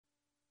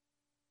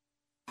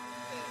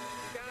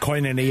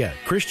Koinonia,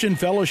 Christian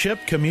fellowship,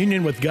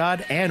 communion with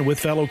God and with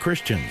fellow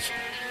Christians.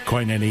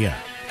 Koinonia,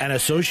 an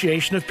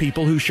association of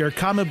people who share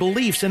common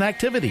beliefs and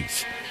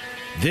activities.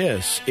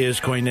 This is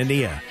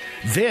Koinonia.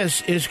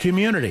 This is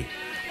community.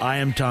 I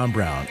am Tom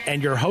Brown,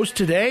 and your host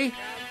today,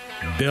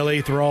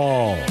 Billy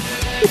Thrall.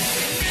 I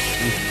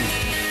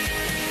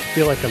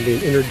feel like I'm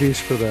being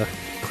introduced for the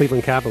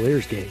Cleveland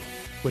Cavaliers game,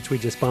 which we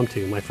just bumped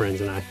to, my friends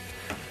and I.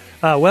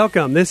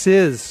 Welcome. This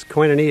is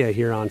Koinonia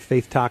here on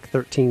Faith Talk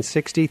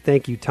 1360.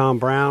 Thank you, Tom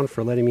Brown,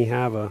 for letting me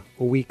have a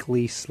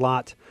weekly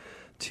slot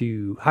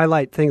to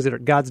highlight things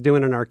that God's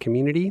doing in our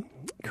community.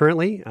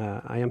 Currently,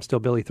 I am still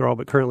Billy Thrall,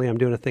 but currently I'm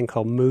doing a thing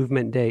called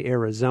Movement Day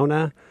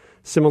Arizona,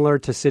 similar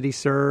to City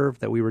Serve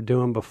that we were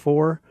doing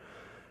before.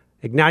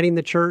 Igniting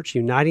the church,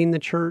 uniting the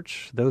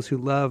church, those who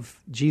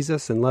love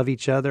Jesus and love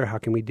each other. How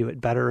can we do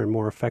it better and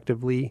more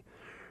effectively?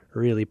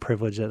 Really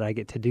privileged that I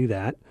get to do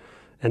that.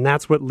 And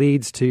that's what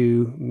leads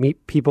to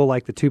meet people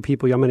like the two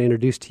people I'm going to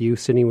introduce to you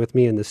sitting with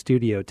me in the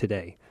studio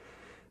today.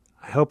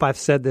 I hope I've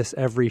said this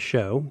every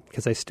show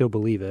because I still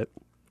believe it.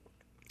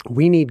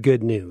 We need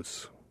good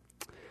news.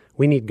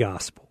 We need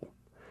gospel.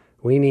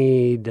 We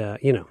need,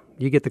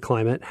 you get the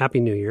climate.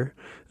 Happy New Year.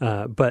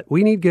 But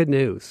we need good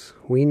news.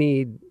 We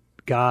need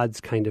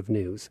God's kind of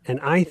news. And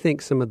I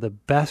think some of the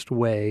best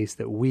ways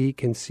that we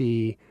can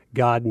see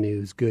God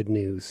news, good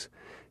news,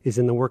 is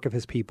in the work of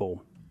his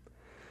people.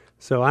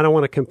 So I don't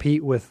want to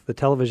compete with the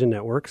television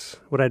networks.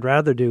 What I'd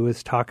rather do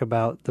is talk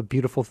about the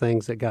beautiful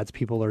things that God's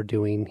people are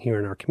doing here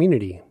in our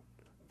community.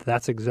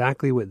 That's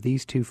exactly what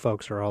these two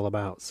folks are all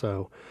about.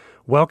 So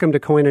welcome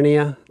to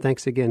Koinonia.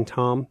 Thanks again,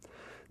 Tom.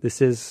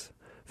 This is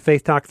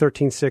Faith Talk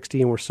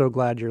 1360, and we're so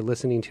glad you're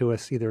listening to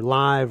us either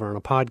live or on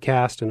a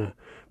podcast, and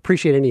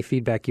appreciate any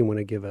feedback you want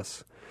to give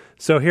us.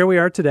 So here we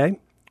are today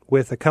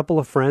with a couple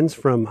of friends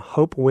from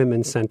Hope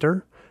Women's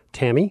Center.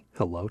 Tammy.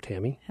 Hello,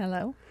 Tammy.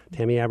 Hello.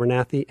 Tammy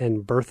Abernathy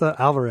and Bertha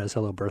Alvarez.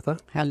 Hello, Bertha.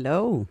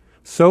 Hello.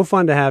 So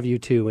fun to have you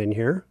two in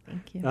here.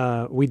 Thank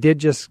you. We did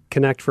just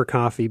connect for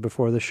coffee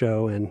before the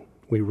show, and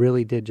we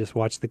really did just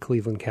watch the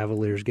Cleveland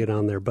Cavaliers get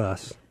on their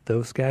bus.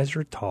 Those guys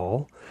are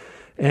tall.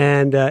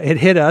 And it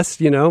hit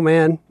us,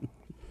 man,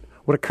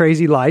 what a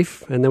crazy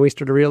life. And then we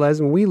started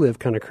realizing we live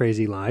kind of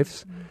crazy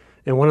lives. Mm-hmm.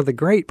 And one of the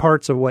great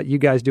parts of what you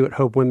guys do at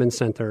Hope Women's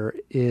Center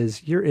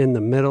is you're in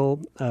the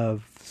middle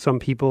of some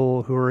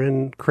people who are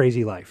in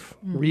crazy life,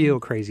 real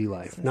crazy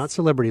life, not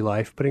celebrity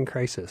life, but in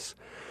crisis.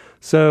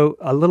 So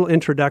a little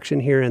introduction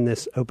here in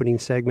this opening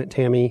segment,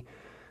 Tammy.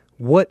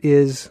 What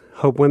is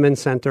Hope Women's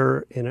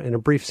Center in a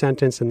brief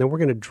sentence? And then we're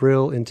going to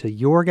drill into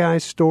your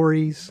guys'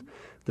 stories,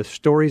 the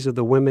stories of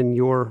the women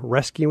you're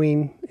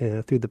rescuing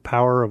through the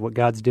power of what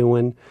God's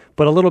doing,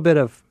 but a little bit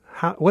of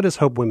what is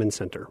Hope Women's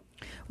Center?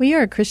 We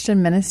are a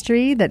Christian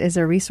ministry that is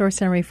a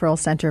resource and referral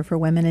center for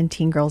women and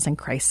teen girls in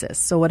crisis.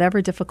 So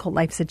whatever difficult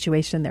life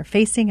situation they're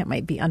facing, it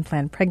might be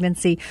unplanned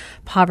pregnancy,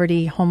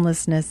 poverty,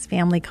 homelessness,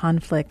 family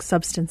conflict,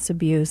 substance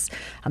abuse,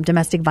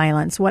 domestic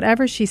violence,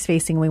 whatever she's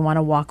facing, we want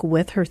to walk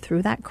with her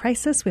through that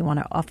crisis. We want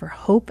to offer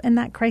hope in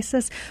that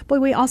crisis,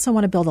 but we also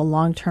want to build a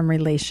long-term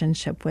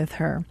relationship with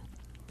her.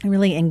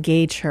 Really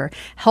engage her,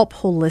 help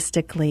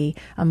holistically,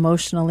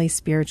 emotionally,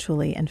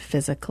 spiritually, and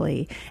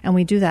physically. And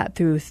we do that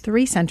through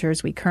 3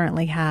 centers. We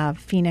currently have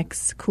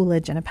Phoenix,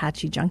 Coolidge, and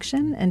Apache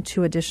Junction, and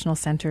 2 additional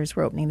centers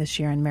we're opening this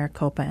year in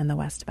Maricopa and the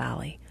West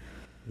Valley.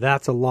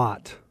 That's a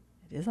lot.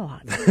 It is a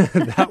lot.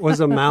 That was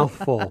a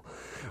mouthful.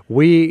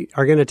 We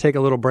are going to take a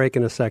little break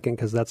in a second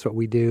because that's what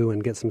we do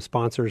and get some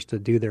sponsors to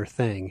do their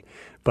thing.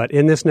 But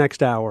in this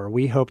next hour,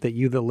 we hope that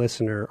you, the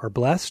listener, are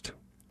blessed.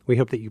 We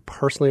hope that you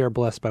personally are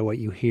blessed by what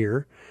you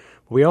hear.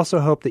 We also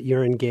hope that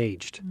you're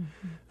engaged.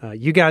 Mm-hmm.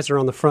 You guys are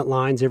on the front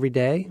lines every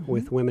day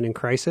with women in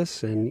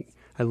crisis, and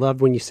I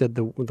loved when you said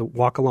the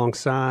walk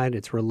alongside.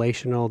 It's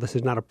relational. This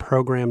is not a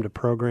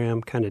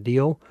program-to-program kind of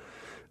deal,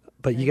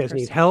 but you guys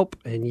need help,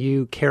 and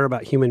you care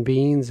about human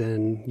beings,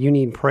 and you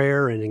need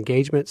prayer and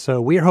engagement. So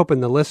we are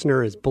hoping the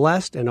listener is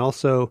blessed and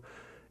also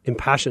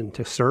impassioned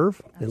to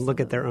serve and look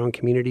at their own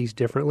communities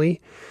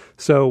differently.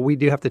 So we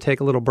do have to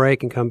take a little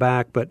break and come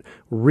back, but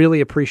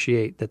really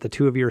appreciate that the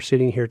two of you are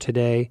sitting here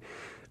today.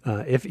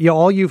 If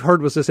all you've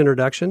heard was this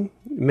introduction,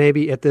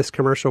 maybe at this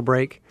commercial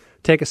break,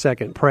 take a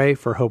second, pray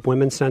for Hope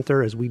Women's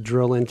Center as we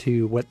drill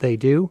into what they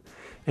do,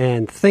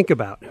 and think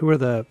about who are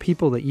the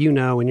people that you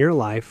know in your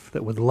life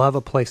that would love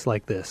a place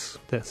like this,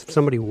 that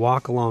somebody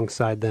walk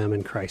alongside them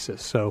in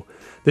crisis. So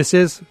this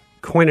is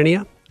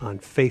Koinonia on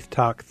Faith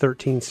Talk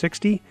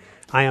 1360.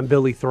 I am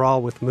Billy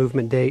Thrall with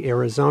Movement Day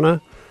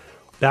Arizona.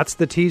 That's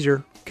the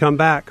teaser. Come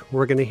back.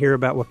 We're going to hear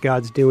about what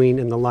God's doing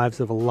in the lives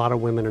of a lot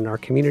of women in our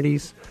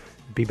communities.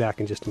 Be back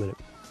in just a minute.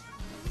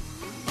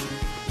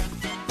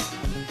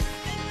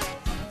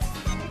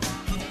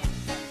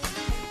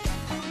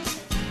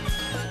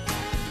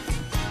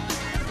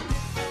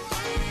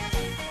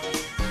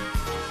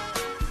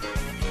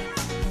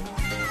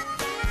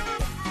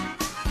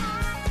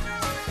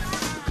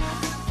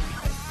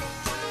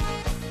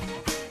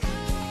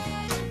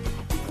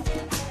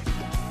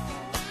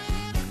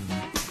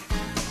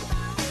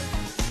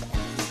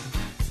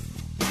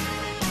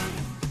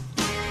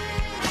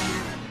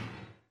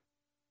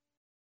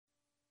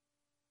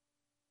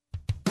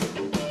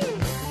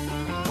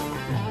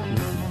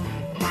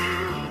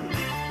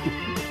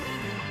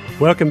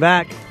 Welcome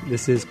back.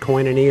 This is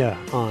Koinonia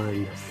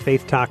on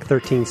Faith Talk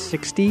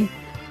 1360.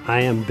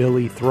 I am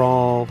Billy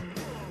Thrall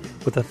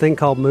with a thing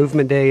called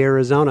Movement Day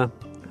Arizona.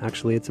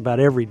 Actually, it's about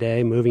every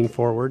day moving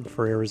forward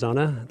for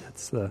Arizona.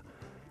 That's the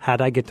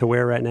hat I get to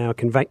wear right now,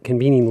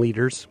 convening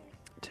leaders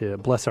to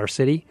bless our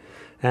city.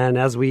 And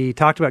as we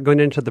talked about going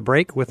into the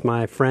break with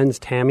my friends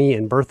Tammy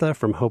and Bertha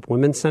from Hope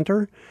Women's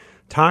Center,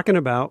 talking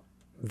about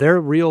their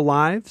real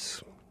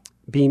lives,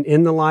 being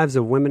in the lives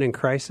of women in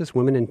crisis,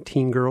 women and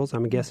teen girls,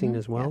 I'm guessing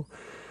as well,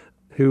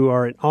 who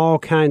are in all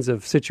kinds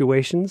of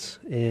situations.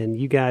 And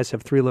you guys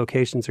have 3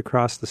 locations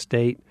across the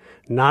state.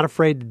 Not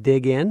afraid to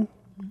dig in.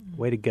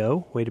 Way to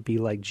go. Way to be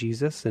like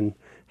Jesus and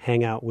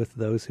hang out with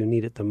those who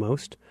need it the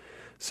most.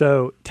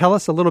 So tell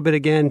us a little bit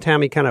again,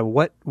 Tammy, kind of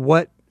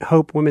what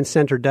Hope Women's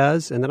Center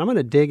does, and then I'm going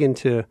to dig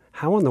into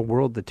how in the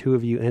world the two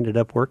of you ended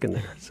up working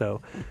there.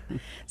 So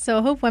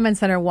Hope Women's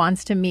Center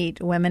wants to meet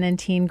women and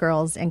teen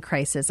girls in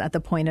crisis at the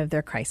point of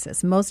their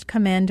crisis. Most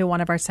come into one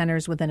of our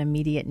centers with an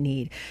immediate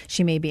need.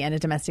 She may be in a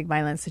domestic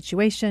violence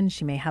situation.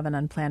 She may have an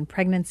unplanned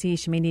pregnancy.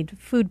 She may need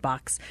food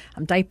box,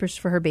 diapers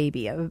for her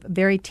baby, a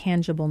very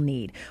tangible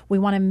need. We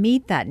want to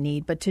meet that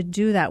need, but to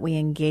do that, we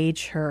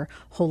engage her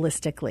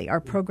holistically. Our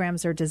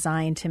programs are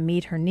designed to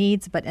meet her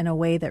needs, but in a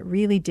way that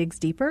really digs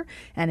deeper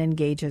and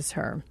engages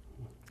her.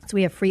 So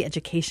we have free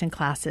education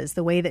classes.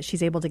 The way that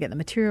she's able to get the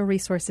material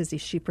resources is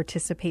she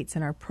participates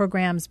in our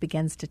programs,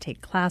 begins to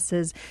take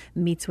classes,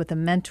 meets with a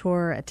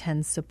mentor,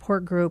 attends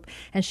support group,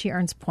 and she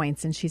earns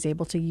points, and she's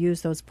able to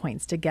use those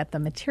points to get the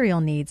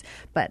material needs.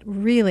 But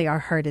really our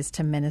heart is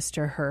to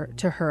minister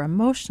to her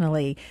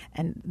emotionally,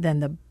 and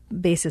then the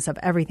basis of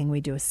everything we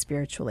do is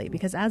spiritually.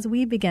 Because as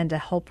we begin to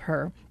help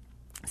her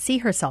see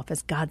herself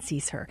as God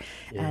sees her,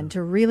 and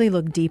to really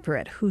look deeper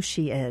at who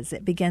she is,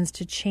 it begins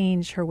to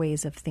change her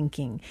ways of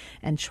thinking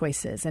and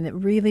choices, and it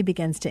really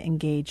begins to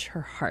engage her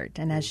heart.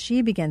 And as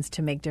she begins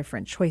to make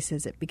different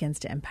choices, it begins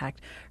to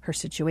impact her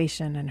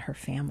situation and her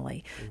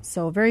family.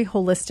 So very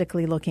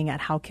holistically looking at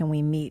how can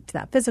we meet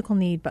that physical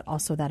need, but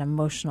also that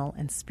emotional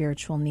and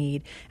spiritual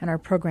need. And our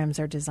programs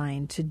are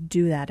designed to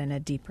do that in a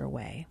deeper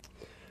way.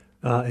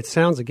 It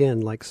sounds, again,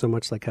 like so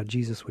much like how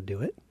Jesus would do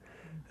it.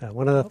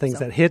 One of the things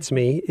that hits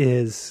me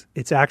is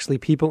it's actually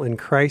people in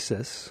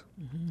crisis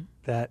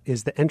that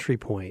is the entry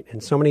point.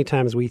 And so many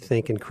times we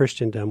think in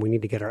Christendom we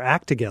need to get our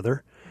act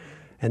together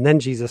and then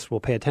Jesus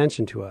will pay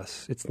attention to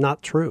us. It's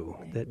not true.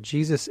 That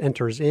Jesus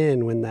enters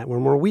in when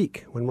we're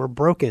weak, when we're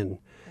broken.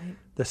 Right.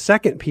 The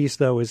second piece,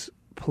 though, is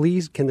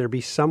please can there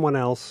be someone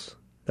else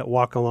that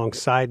walk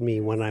alongside me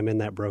when I'm in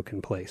that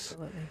broken place?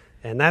 Absolutely.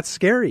 And that's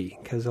scary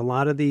because a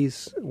lot of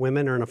these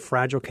women are in a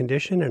fragile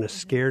condition and a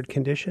scared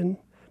condition.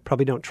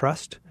 Probably don't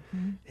trust,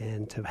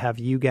 and to have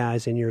you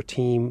guys and your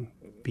team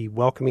be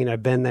welcoming.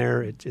 I've been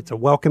there. It's a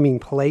welcoming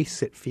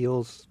place. It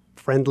feels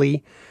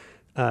friendly,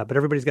 but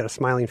everybody's got a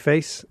smiling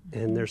face,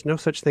 and there's no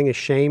such thing as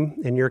shame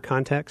in your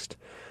context.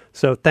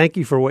 So thank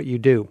you for what you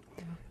do.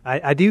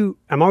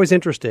 I'm always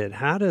interested.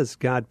 How does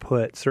God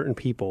put certain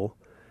people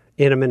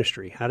in a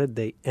ministry? How did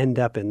they end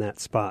up in that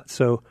spot?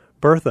 So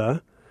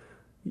Bertha,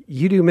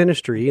 you do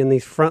ministry and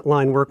these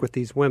frontline work with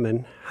these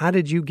women. How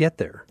did you get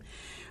there?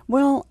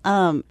 Well,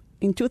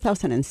 in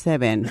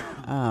 2007,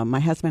 my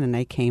husband and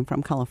I came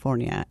from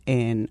California,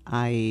 and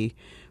I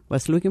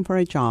was looking for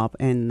a job,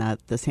 and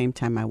at the same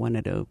time, I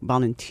wanted to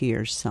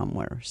volunteer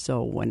somewhere.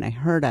 So when I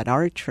heard at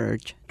our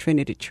church,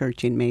 Trinity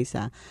Church in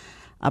Mesa,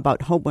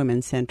 about Hope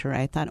Women's Center,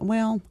 I thought,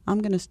 well,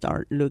 I'm going to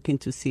start looking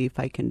to see if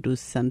I can do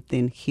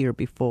something here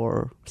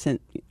before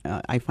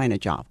I find a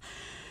job.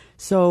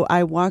 So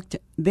I walked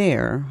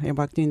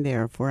in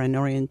there for an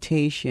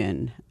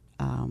orientation,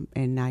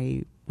 and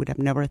I would have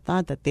never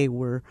thought that they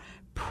were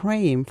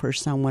praying for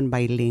someone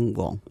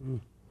bilingual.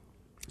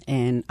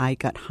 And I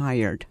got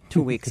hired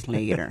 2 weeks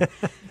later.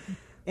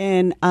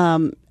 And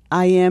I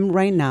am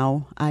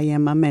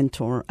a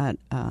mentor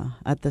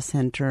at the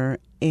center,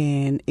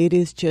 and it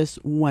is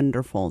just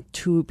wonderful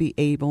to be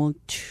able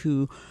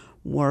to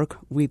work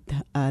with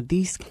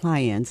these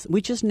clients.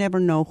 We just never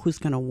know who's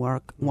going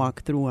to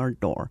walk through our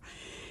door.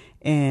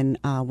 And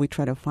we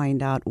try to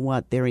find out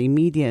what their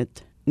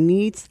immediate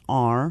needs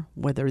are,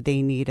 whether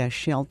they need a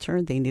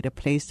shelter, they need a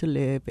place to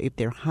live, if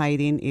they're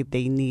hiding, if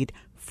they need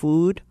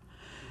food.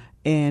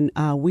 And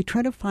we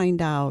try to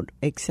find out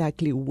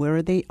exactly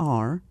where they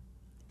are,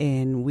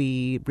 and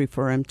we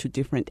refer them to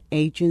different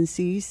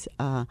agencies.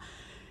 If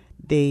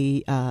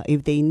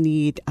they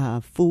need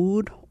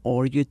food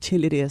or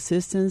utility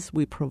assistance,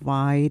 we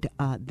provide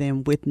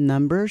them with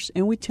numbers,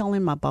 and we tell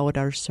them about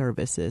our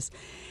services.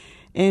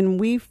 And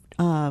we've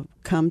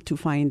come to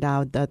find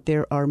out that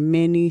there are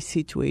many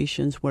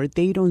situations where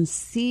they don't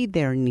see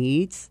their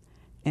needs,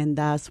 and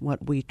that's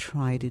what we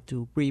try to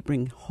do. We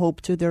bring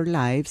hope to their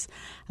lives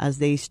as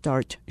they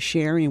start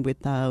sharing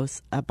with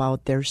us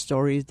about their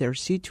stories, their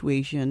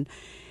situation.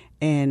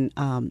 And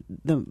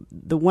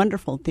the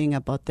wonderful thing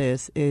about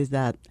this is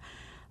that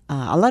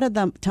a lot of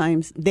the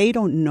times they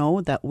don't know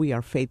that we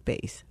are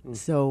faith-based.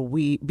 So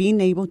being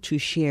able to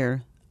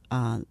share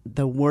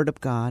the Word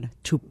of God,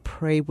 to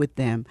pray with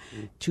them,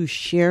 to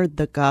share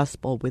the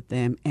gospel with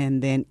them,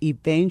 and then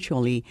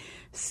eventually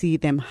see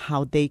them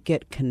how they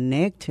get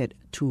connected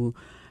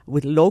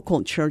with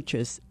local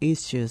churches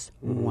is just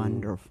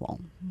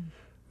wonderful.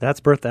 That's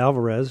Bertha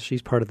Alvarez.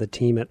 She's part of the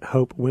team at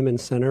Hope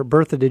Women's Center.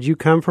 Bertha, did you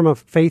come from a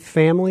faith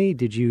family?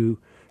 Did you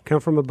come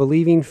from a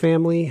believing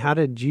family? How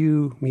did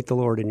you meet the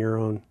Lord in your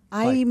own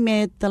life? I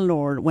met the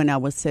Lord when I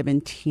was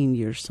 17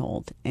 years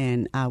old,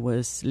 and I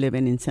was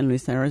living in St.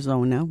 Louis,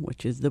 Arizona,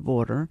 which is the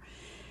border.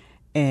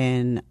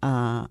 And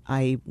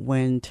I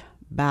went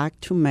back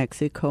to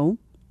Mexico,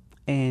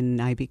 and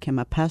I became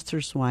a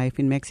pastor's wife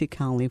in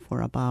Mexicali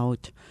for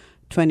about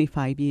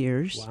 25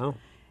 years. Wow.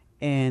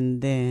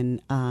 And then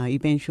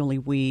eventually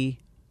we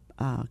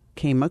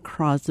came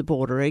across the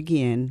border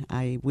again.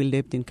 We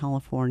lived in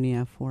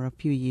California for a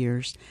few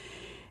years.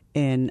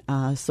 And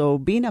so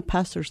being a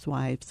pastor's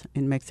wife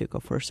in Mexico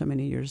for so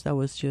many years, that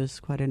was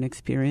just quite an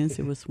experience.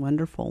 It was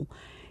wonderful.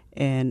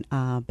 And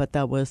but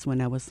that was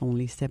when I was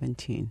only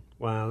 17.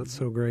 Wow, that's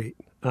so great.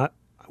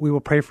 We will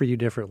pray for you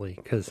differently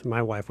because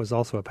my wife was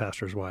also a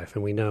pastor's wife,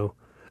 and we know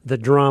the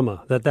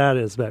drama that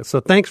is. So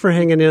thanks for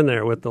hanging in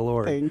there with the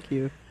Lord. Thank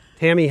you.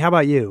 Tammy, how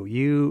about you?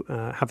 You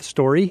have a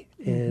story,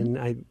 and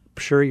I'm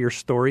sure your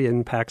story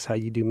impacts how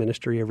you do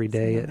ministry every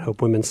day at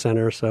Hope Women's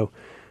Center. So,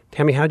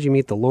 Tammy, how did you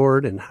meet the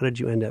Lord, and how did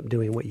you end up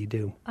doing what you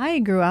do? I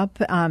grew up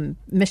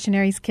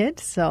missionary's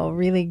kid, so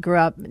really grew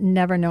up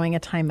never knowing a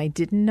time I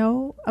didn't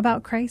know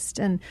about Christ,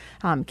 and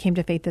came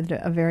to faith at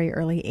a very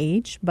early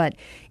age. But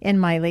in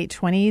my late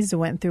 20s,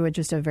 went through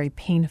just a very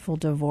painful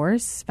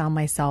divorce, found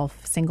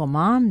myself single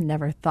mom,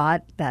 never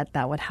thought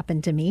that would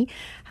happen to me,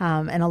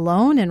 and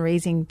alone and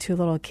raising two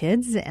little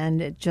kids, and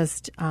it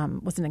just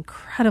was an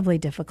incredibly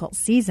difficult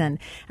season.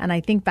 And I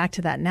think back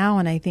to that now,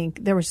 and I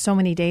think there were so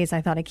many days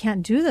I thought, I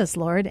can't do this,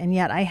 Lord. And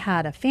yet I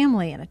had a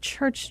family and a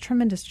church,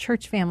 tremendous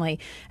church family,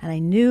 and I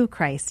knew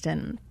Christ,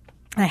 and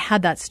I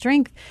had that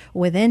strength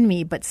within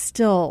me, but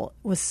still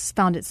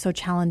found it so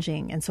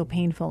challenging and so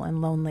painful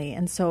and lonely.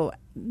 And so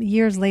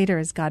years later,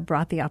 as God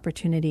brought the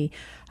opportunity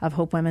of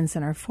Hope Women's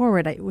Center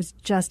forward, I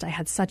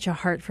had such a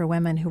heart for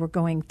women who were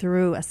going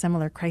through a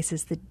similar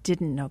crisis that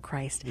didn't know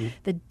Christ,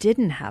 that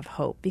didn't have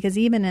hope. Because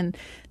even in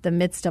the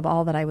midst of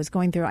all that I was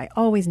going through, I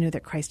always knew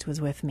that Christ was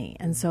with me.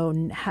 And so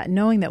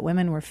knowing that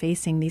women were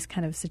facing these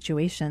kind of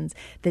situations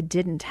that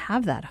didn't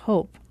have that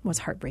hope was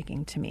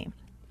heartbreaking to me.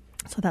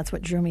 So that's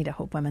what drew me to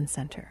Hope Women's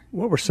Center.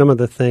 What were some of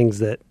the things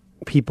that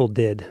people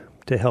did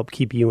to help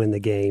keep you in the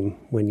game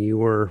when you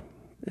were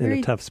in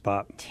a tough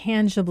spot?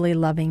 Tangibly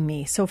loving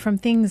me. So from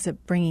things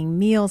of bringing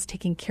meals,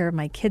 taking care of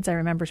my kids. I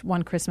remember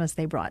one Christmas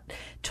they brought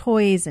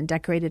toys and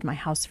decorated my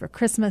house for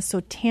Christmas. So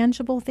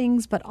tangible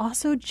things, but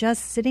also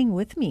just sitting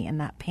with me in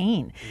that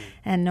pain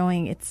and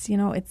knowing it's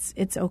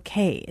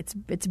okay.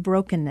 It's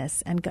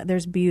brokenness, and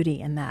there's beauty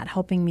in that,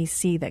 helping me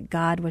see that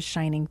God was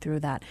shining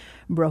through that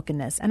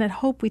brokenness. And at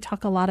Hope, we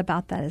talk a lot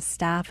about that as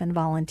staff and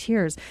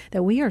volunteers,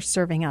 that we are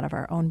serving out of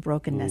our own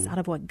brokenness, out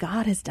of what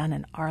God has done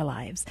in our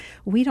lives.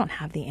 We don't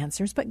have the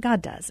answers, but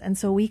God does. And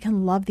so we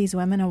can love these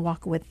women and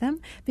walk with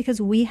them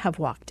because we have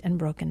walked in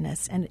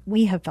brokenness and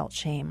we have felt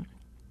shame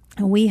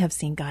and we have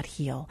seen God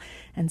heal.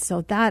 And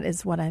so that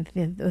is what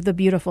the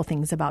beautiful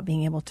things about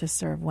being able to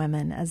serve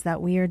women, is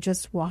that we are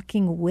just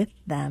walking with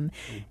them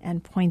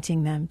and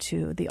pointing them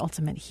to the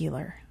ultimate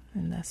healer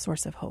and the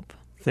source of hope.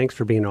 Thanks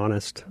for being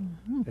honest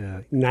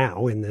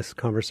now in this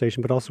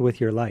conversation, but also with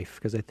your life,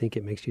 because I think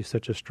it makes you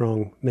such a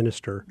strong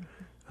minister.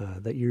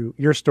 That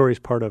your story is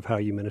part of how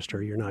you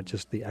minister. You're not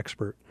just the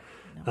expert.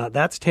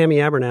 That's Tammy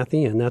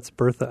Abernathy, and that's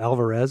Bertha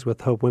Alvarez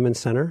with Hope Women's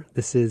Center.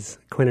 This is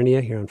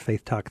Koinonia here on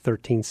Faith Talk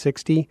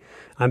 1360.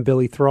 I'm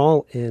Billy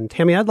Thrall, and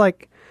Tammy, I'd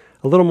like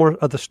a little more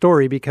of the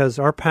story because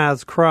our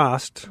paths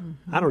crossed,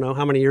 I don't know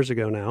how many years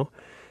ago now,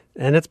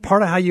 and it's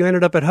part of how you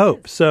ended up at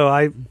Hope. So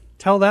I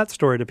tell that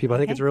story to people. I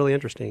think it's really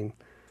interesting.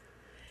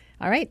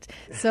 All right.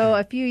 So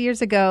a few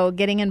years ago,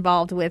 getting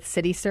involved with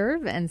City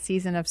Serve and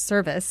Season of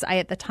Service, I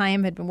at the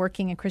time had been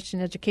working in Christian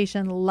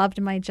education,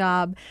 loved my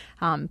job,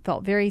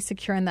 felt very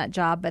secure in that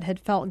job, but had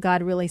felt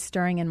God really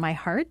stirring in my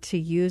heart to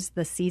use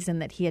the season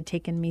that he had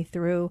taken me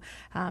through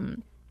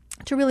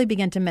to really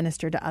begin to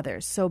minister to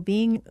others. So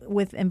being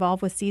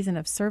involved with Season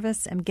of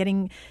Service and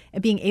being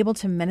able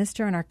to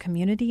minister in our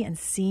community and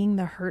seeing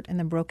the hurt and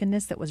the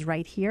brokenness that was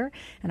right here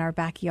in our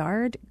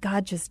backyard,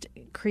 God just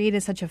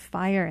created such a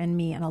fire in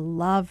me and a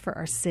love for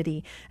our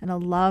city and a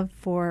love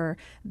for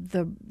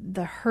the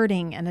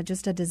hurting and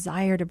just a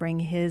desire to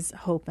bring his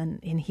hope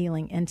and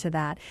healing into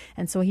that.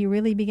 And so he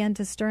really began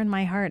to stir in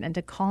my heart and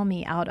to call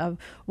me out of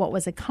what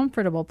was a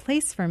comfortable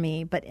place for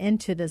me, but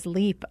into this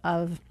leap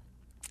of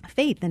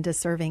faith into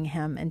serving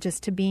him and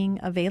just to being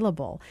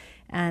available.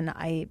 And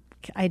I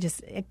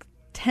just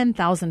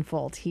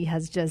 10,000-fold. He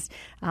has just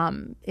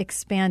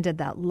expanded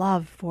that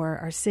love for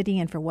our city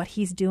and for what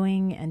he's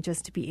doing, and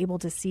just to be able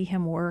to see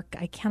him work.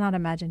 I cannot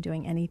imagine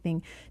doing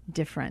anything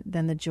different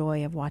than the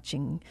joy of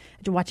watching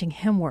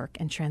him work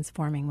and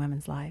transforming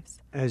women's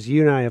lives. As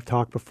you and I have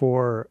talked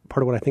before,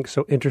 part of what I think is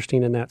so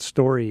interesting in that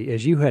story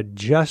is you had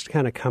just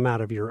kind of come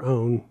out of your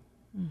own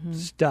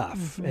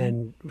stuff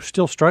and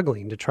still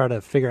struggling to try to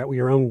figure out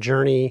your own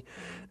journey.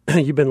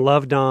 You've been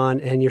loved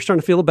on, and you're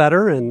starting to feel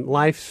better, and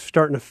life's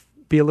starting to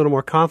be a little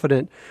more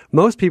confident.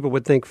 Most people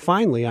would think,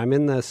 finally, I'm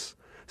in this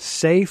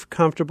safe,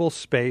 comfortable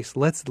space.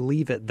 Let's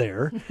leave it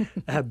there.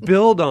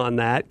 Build on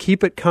that.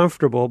 Keep it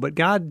comfortable. But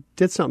God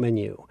did something in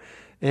you.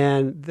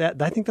 And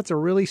I think that's a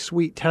really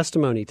sweet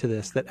testimony to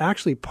this, that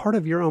actually part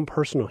of your own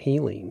personal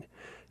healing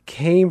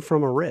came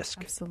from a risk.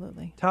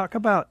 Absolutely. Talk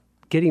about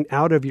getting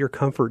out of your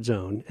comfort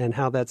zone and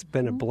how that's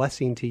been a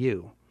blessing to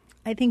you.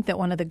 I think that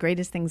one of the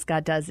greatest things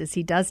God does is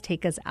he does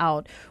take us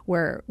out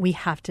where we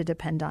have to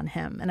depend on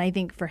him. And I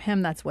think for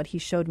him, that's what he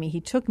showed me. He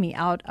took me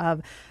out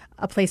of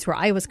a place where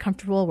I was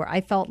comfortable, where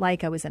I felt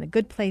like I was in a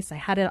good place.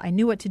 I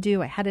knew what to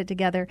do. I had it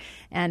together,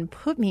 and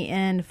put me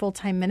in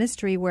full-time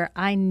ministry where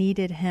I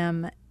needed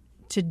him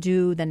to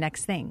do the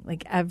next thing.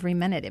 Like every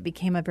minute, it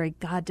became a very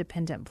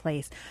God-dependent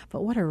place.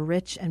 But what a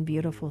rich and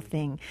beautiful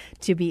thing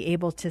to be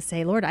able to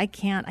say, Lord, I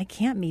can't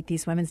meet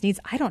these women's needs.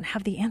 I don't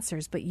have the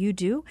answers, but you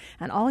do.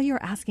 And all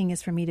you're asking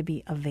is for me to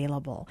be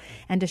available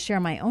and to share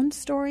my own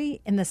story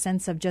in the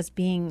sense of just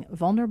being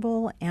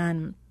vulnerable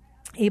and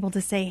able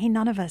to say, hey,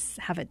 none of us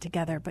have it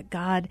together, but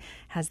God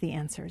has the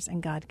answers,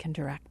 and God can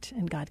direct,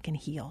 and God can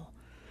heal.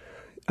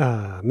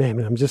 Man,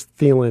 I'm just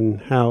feeling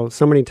how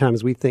so many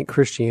times we think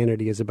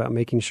Christianity is about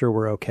making sure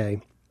we're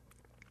okay,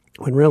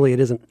 when really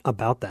it isn't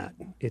about that.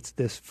 It's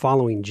this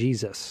following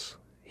Jesus.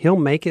 He'll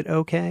make it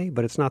okay,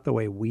 but it's not the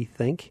way we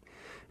think.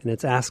 And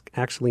it's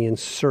actually in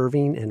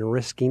serving and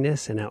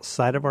riskiness and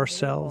outside of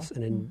ourselves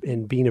and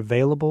in being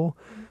available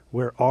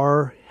where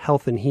our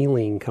health and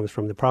healing comes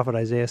from. The prophet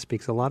Isaiah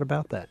speaks a lot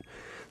about that.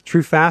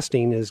 True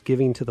fasting is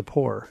giving to the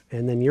poor,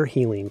 and then your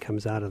healing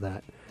comes out of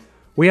that.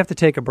 We have to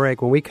take a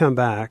break. When we come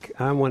back,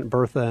 I want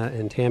Bertha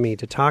and Tammy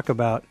to talk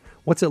about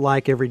what's it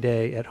like every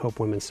day at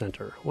Hope Women's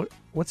Center.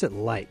 What's it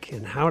like,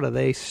 and how do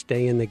they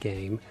stay in the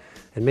game,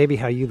 and maybe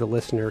how you, the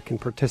listener, can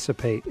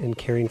participate in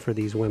caring for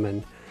these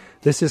women.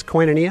 This is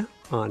Koinonia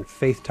on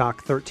Faith Talk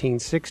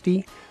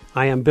 1360.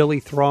 I am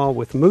Billy Thrall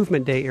with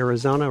Movement Day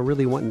Arizona,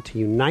 really wanting to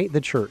unite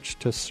the church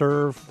to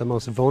serve the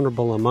most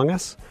vulnerable among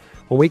us.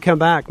 When we come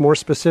back, more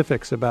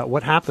specifics about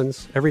what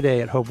happens every day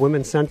at Hope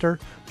Women's Center.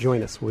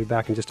 Join us. We'll be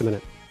back in just a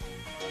minute.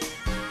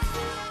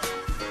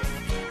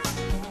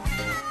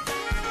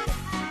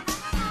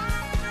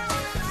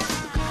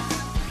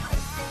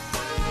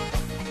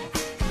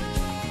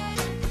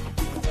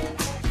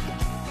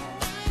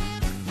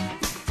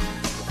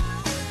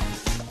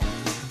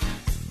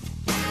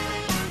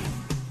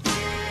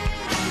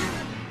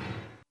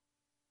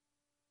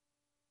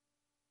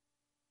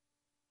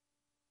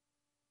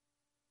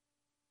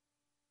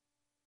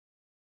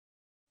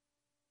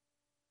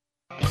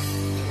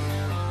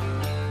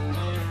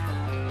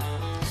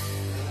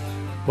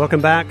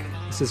 Welcome back.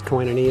 This is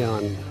Koinonia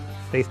on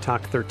Faith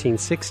Talk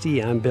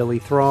 1360. I'm Billy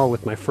Thrall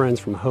with my friends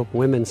from Hope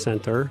Women's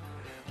Center.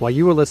 While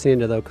you were listening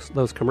to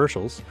those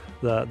commercials,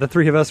 the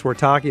three of us were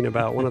talking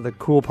about one of the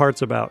cool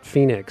parts about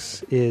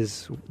Phoenix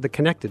is the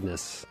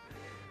connectedness.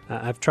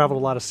 I've traveled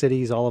a lot of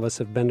cities. All of us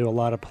have been to a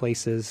lot of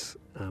places.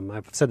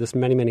 I've said this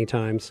many, many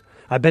times.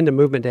 I've been to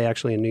Movement Day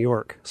actually in New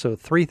York. So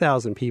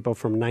 3,000 people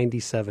from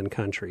 97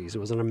 countries. It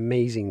was an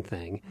amazing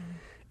thing.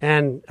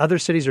 And other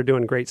cities are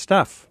doing great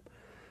stuff.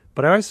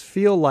 But I always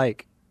feel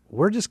like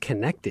we're just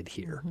connected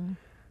here. Mm-hmm.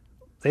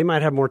 They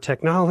might have more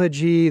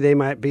technology. They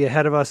might be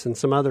ahead of us in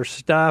some other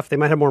stuff. They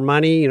might have more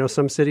money. You know,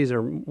 some cities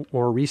are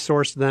more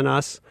resourced than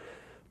us.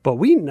 But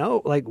we know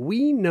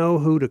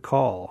who to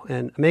call.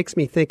 And it makes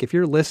me think, if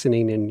you're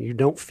listening and you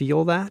don't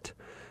feel that,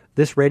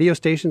 this radio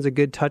station's a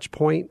good touch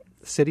point,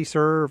 City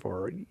Serve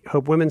or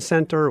Hope Women's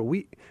Center.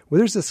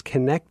 There's this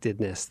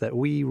connectedness that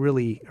we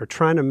really are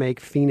trying to make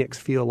Phoenix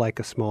feel like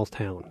a small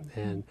town.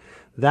 And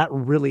that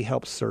really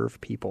helps serve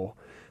people.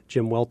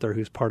 Jim Welter,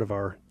 who's part of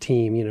our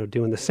team,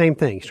 doing the same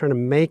thing. He's trying to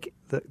make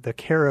the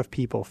care of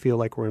people feel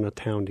like we're in a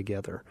town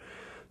together.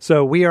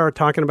 So we are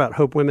talking about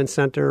Hope Women's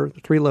Center,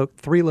 three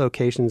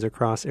locations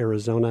across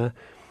Arizona,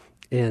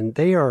 and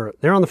they're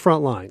on the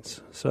front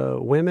lines.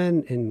 So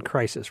women in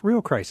crisis,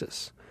 real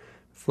crisis,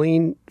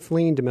 fleeing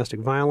domestic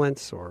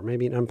violence or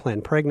maybe an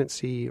unplanned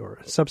pregnancy or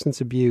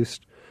substance abuse,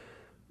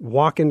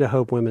 walk into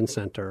Hope Women's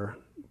Center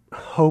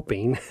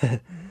hoping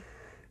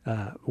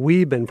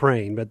we've been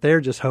praying, but they're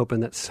just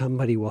hoping that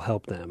somebody will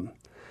help them.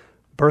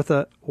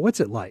 Bertha, what's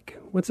it like?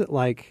 What's it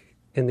like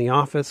in the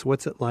office?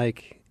 What's it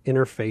like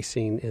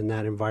interfacing in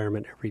that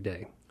environment every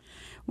day?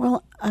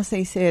 Well, as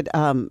I said,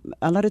 a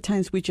lot of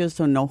times we just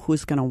don't know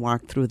who's going to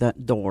walk through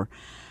that door.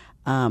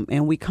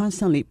 And we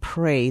constantly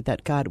pray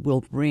that God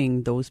will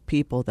bring those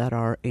people that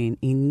are in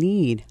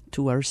need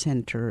to our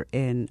center.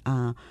 And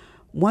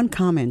one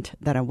comment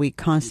that we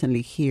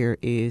constantly hear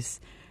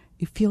is,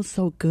 it feels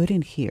so good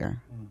in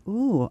here.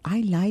 Ooh,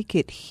 I like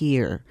it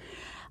here.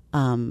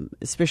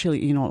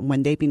 Especially, you know,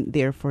 when they've been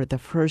there for the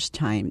first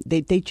time,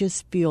 they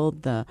just feel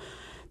the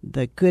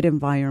good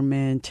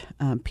environment,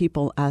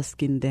 people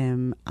asking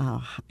them,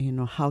 you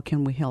know, how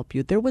can we help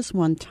you? There was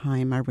one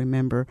time I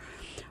remember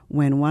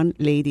when one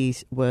lady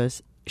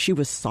she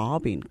was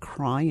sobbing,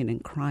 crying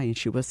and crying.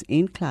 She was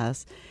in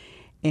class,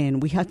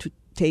 and we had to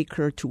take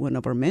her to one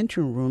of our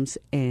mentoring rooms,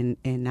 and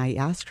I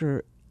asked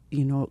her,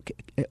 you know,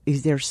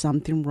 is there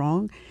something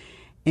wrong?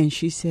 And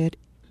she said,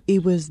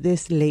 it was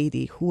this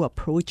lady who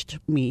approached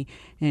me,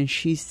 and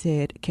she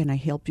said, can I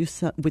help you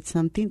with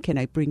something? Can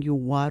I bring you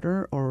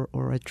water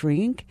or a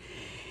drink?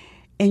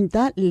 And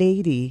that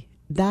lady,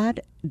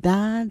 that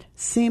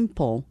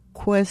simple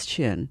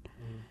question,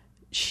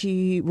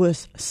 she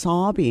was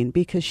sobbing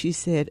because she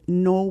said,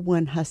 no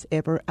one has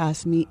ever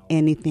asked me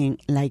anything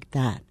like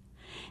that.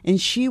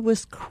 And she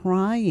was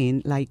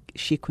crying like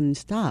she couldn't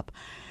stop.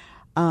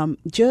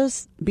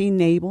 Just being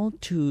able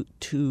to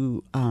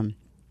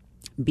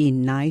be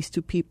nice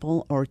to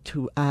people, or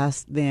to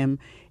ask them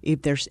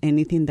if there's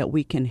anything that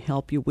we can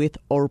help you with,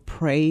 or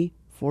pray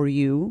for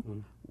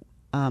you.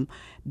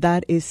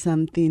 That is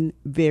something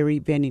very,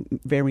 very,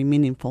 very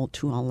meaningful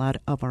to a lot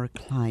of our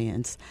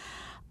clients.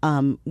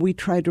 We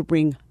try to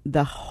bring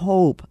the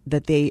hope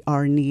that they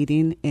are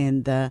needing,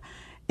 and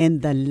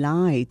the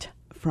light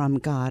from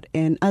God.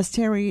 And as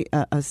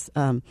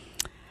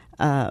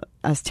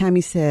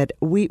Tammy said,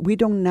 we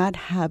do not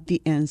have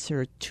the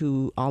answer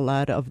to a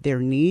lot of their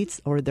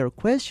needs or their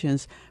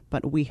questions,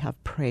 but we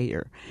have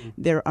prayer.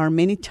 There are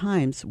many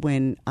times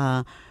when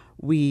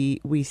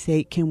we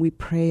say, can we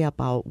pray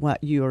about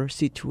what your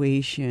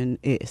situation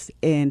is?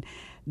 And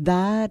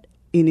that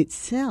in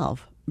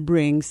itself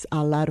brings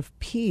a lot of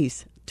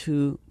peace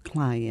to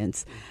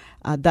clients.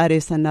 That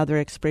is another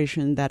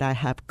expression that I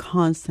have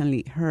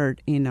constantly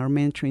heard in our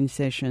mentoring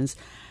sessions.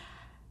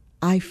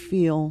 I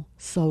feel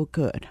so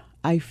good.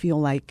 I feel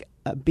like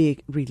a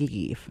big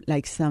relief,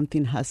 like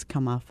something has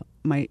come off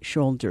my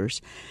shoulders,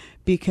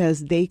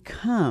 because they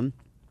come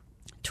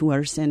to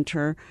our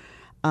center.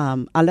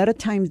 A lot of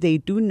times they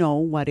do know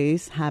what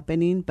is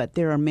happening, but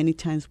there are many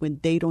times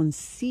when they don't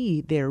see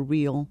their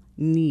real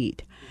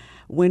need.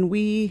 When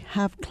we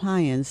have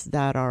clients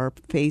that are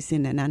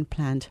facing an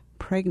unplanned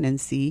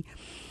pregnancy,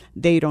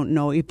 they don't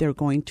know if they're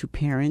going to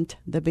parent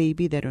the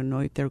baby. They don't know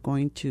if they're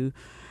going to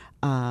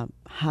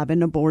have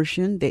an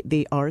abortion.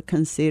 They are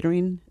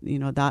considering, you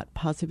know, that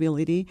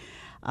possibility,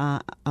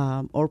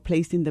 or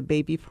placing the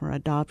baby for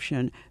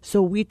adoption.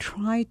 So we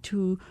try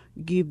to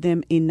give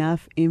them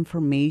enough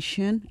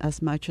information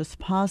as much as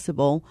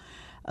possible,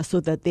 so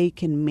that they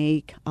can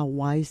make a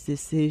wise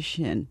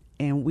decision.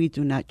 And we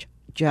do not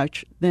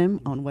judge them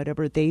on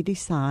whatever they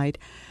decide,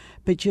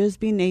 but just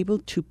being able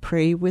to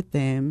pray with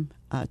them,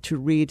 to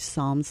read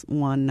Psalms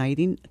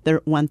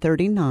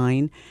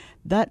 139,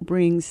 that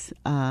brings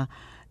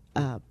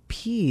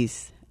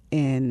peace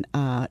and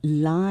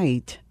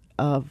light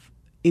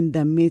in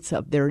the midst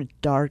of their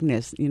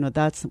darkness. You know,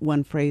 that's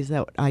one phrase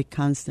that I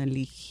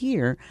constantly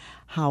hear,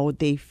 how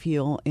they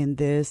feel in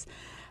this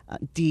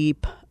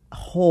deep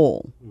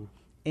hole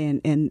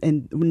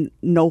and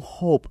no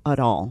hope at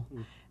all.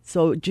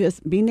 So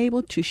just being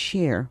able to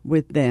share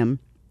with them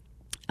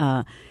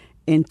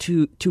and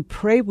to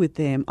pray with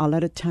them, a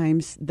lot of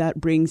times that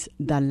brings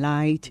the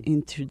light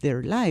into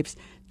their lives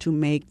to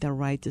make the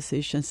right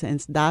decisions. And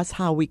that's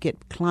how we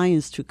get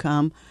clients to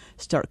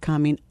start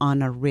coming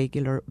on a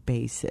regular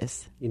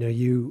basis. You know,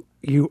 you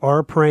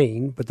are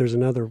praying, but there's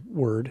another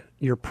word.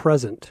 You're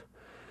present.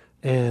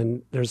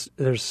 And there's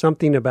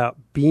something about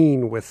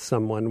being with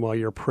someone while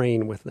you're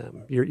praying with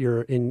them.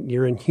 You're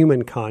in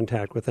human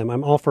contact with them.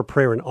 I'm all for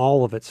prayer in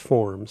all of its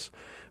forms,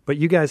 but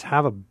you guys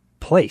have a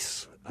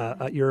place.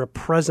 You're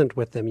present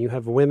with them. You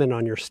have women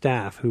on your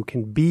staff who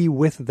can be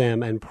with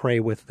them and pray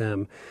with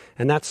them,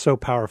 and that's so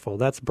powerful.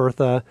 That's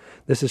Bertha.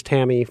 This is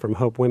Tammy from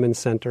Hope Women's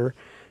Center.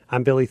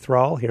 I'm Billy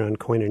Thrall here on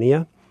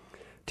Koinonia.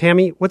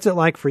 Tammy, what's it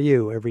like for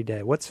you every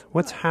day?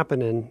 What's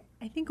happening?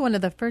 I think one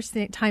of the first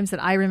times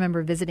that I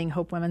remember visiting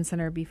Hope Women's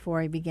Center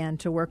before I began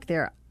to work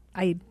there,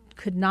 I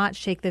could not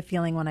shake the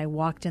feeling when I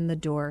walked in the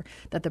door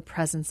that the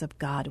presence of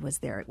God was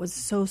there. It was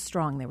so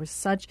strong. There was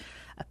such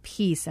a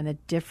peace and a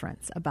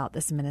difference about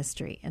this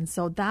ministry. And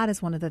so that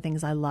is one of the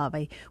things I love.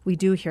 We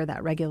do hear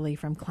that regularly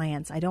from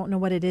clients. I don't know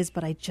what it is,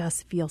 but I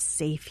just feel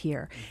safe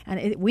here.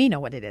 And we know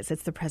what it is.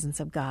 It's the presence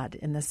of God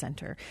in the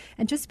center.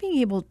 And just being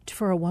able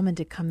for a woman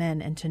to come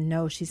in and to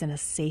know she's in a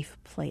safe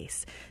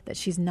place, that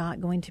she's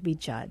not going to be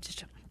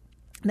judged,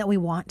 that we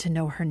want to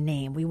know her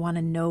name. We want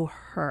to know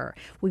her.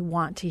 We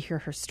want to hear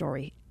her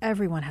story.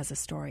 Everyone has a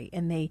story,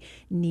 and they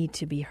need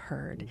to be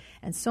heard.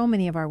 And so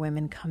many of our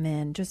women come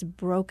in just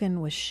broken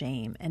with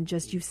shame, and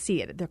just you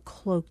see it. They're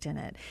cloaked in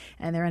it,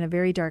 and they're in a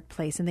very dark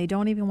place, and they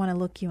don't even want to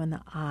look you in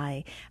the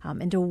eye.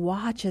 And to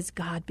watch as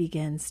God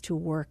begins to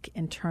work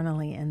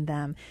internally in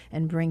them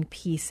and bring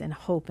peace and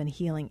hope and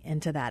healing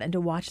into that, and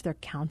to watch their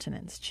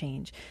countenance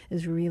change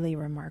is really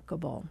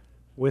remarkable.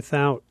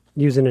 Without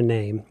using a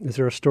name, is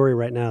there a story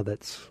right now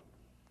that's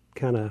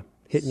kind of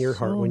hitting your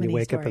heart when you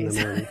wake up in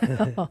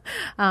the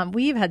morning?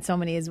 We've had so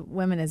many as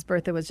women, as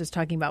Bertha was just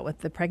talking about with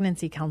the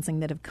pregnancy counseling,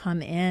 that have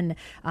come in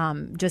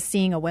just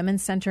seeing a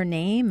women's center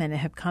name and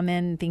have come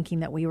in thinking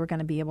that we were going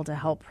to be able to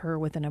help her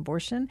with an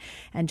abortion,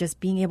 and just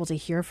being able to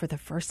hear for the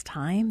first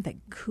time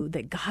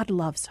that God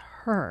loves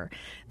her,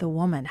 the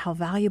woman, how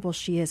valuable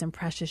she is and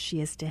precious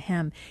she is to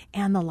him,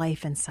 and the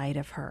life inside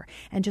of her.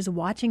 And just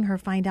watching her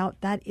find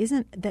out that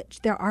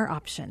there are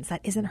options.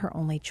 That isn't her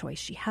only choice.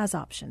 She has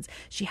options.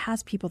 She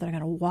has people that are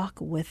going to walk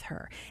with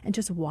her, and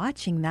just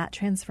watching that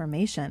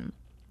transformation.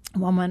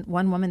 One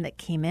woman that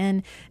came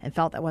in and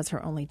felt that was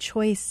her only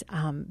choice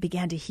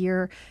began to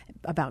hear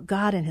about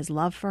God and his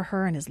love for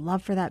her and his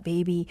love for that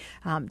baby.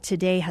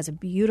 Today has a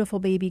beautiful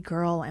baby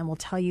girl, and will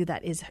tell you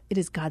that it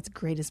is God's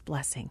greatest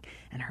blessing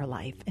in her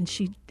life. And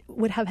she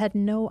would have had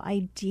no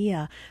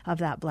idea of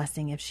that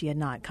blessing if she had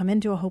not come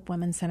into a Hope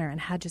Women's Center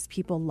and had just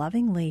people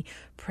lovingly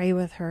pray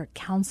with her,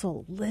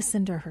 counsel,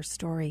 listen to her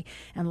story,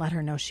 and let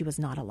her know she was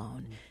not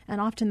alone.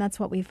 And often that's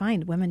what we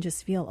find. Women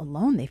just feel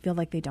alone. They feel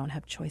like they don't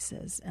have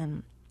choices.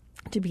 And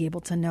to be able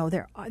to know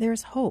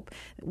there's hope.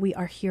 We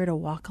are here to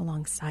walk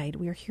alongside.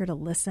 We are here to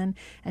listen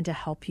and to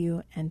help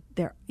you, and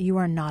you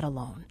are not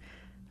alone.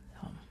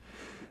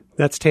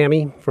 That's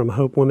Tammy from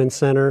Hope Women's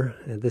Center.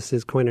 This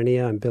is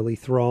Koinonia. I'm Billy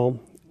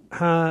Thrall.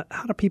 How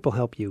do people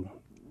help you?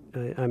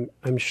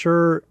 I'm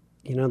sure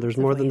there's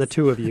more than the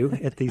two of you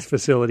at these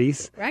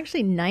facilities. We're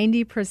actually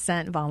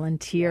 90%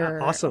 volunteer.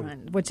 Yeah,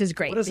 awesome. Which is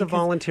great. What does a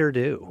volunteer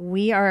do?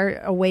 We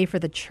are a way for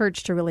the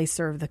church to really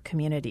serve the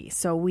community.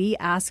 So we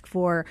ask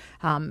for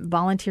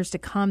volunteers to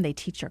come. They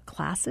teach our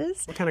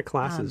classes. What kind of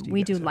classes do you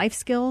We guys do have? life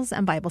skills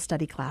and Bible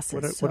study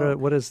classes.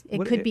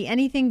 It could be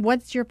anything.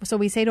 So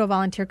we say to a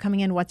volunteer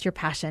coming in, what's your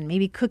passion?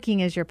 Maybe cooking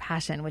is your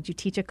passion. Would you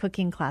teach a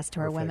cooking class to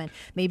our women?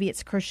 Maybe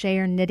it's crochet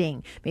or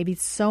knitting. Maybe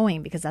it's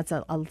sewing, because that's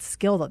a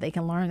skill that they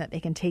can learn, that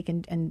they can take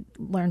and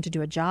learn to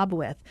do a job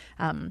with.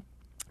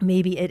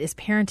 Maybe it is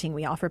parenting.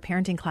 We offer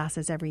parenting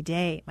classes every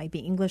day. It might be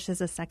English as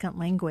a second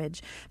language.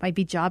 It might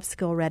be job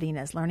skill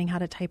readiness, learning how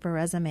to type a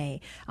resume.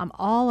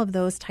 All of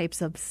those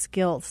types of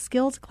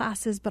skills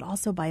classes, but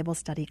also Bible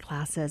study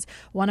classes.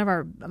 One of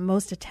our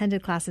most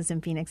attended classes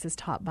in Phoenix is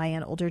taught by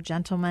an older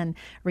gentleman,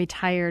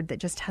 retired, that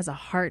just has a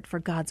heart for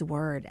God's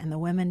word. And the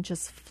women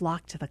just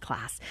flock to the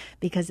class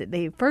because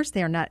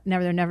they're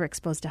never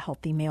exposed to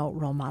healthy male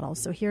role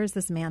models. So here's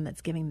this man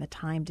that's giving the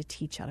time to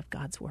teach out of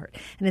God's word.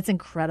 And it's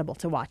incredible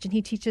to watch. And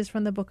he teaches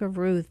from the book of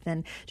Ruth,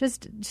 and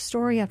just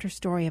story after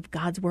story of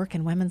God's work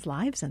in women's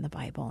lives in the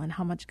Bible and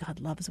how much God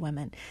loves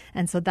women.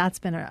 And so that's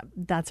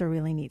a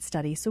really neat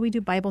study. So we do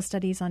Bible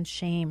studies on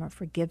shame or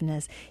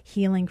forgiveness,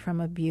 healing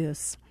from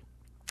abuse.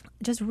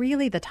 Just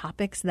really the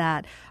topics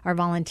that our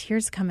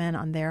volunteers come in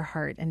on their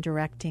heart, and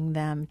directing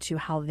them to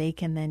how they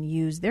can then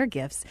use their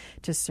gifts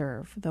to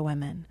serve the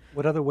women.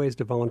 What other ways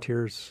do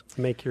volunteers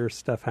make your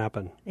stuff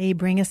happen? They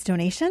bring us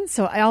donations.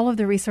 So all of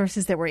the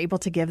resources that we're able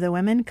to give the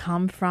women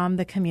come from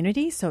the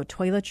community. So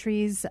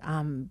toiletries,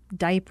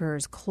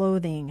 diapers,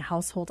 clothing,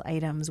 household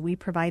items. We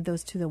provide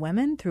those to the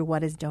women through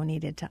what is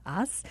donated to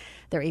us.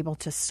 They're able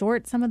to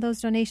sort some of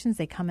those donations.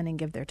 They come in and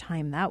give their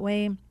time that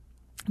way.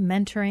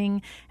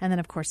 Mentoring, and then,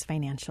 of course,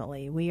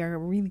 financially. We are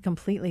really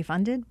completely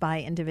funded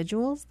by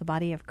individuals, the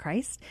body of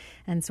Christ.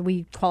 And so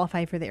we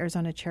qualify for the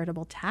Arizona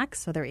charitable tax,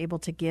 so they're able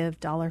to give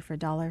dollar for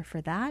dollar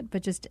for that,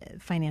 but just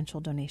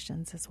financial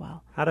donations as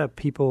well. How do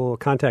people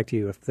contact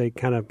you if they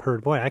kind of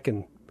heard, boy, I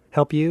can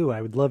help you,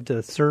 I would love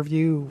to serve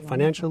you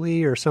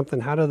financially or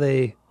something? How do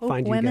they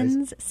find you guys?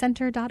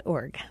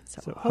 HopeWomen'sCenter.org.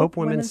 So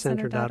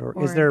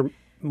HopeWomen'sCenter.org. Is there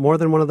more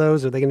than one of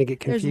those? Are they going to get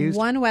confused? There's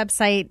one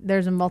website.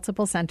 There's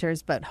multiple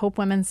centers, but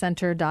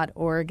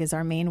HopeWomen'sCenter.org is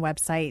our main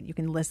website. You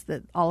can list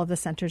that all of the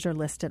centers are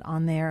listed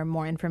on there.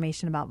 More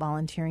information about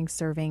volunteering,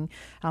 serving,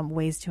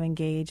 ways to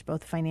engage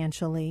both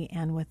financially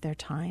and with their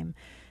time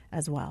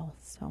as well.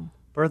 So,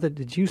 Bertha,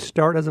 did you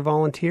start as a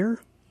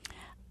volunteer?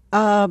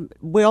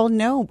 Well,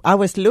 no. I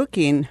was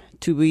looking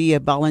to be a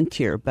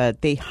volunteer,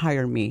 but they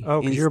hired me. Oh,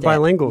 because you're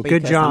bilingual.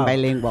 Good job. I'm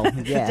bilingual.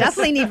 Yes.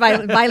 Definitely need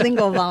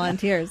bilingual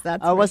volunteers.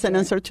 I was an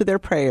answer to their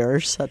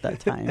prayers at that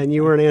time. And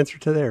you were an answer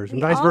to theirs, and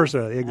vice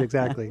versa.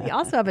 Exactly. We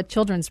also have a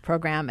children's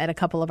program at a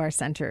couple of our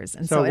centers.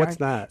 And so what's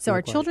that? So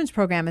our children's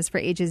program is for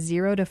ages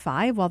 0 to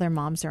 5 while their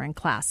moms are in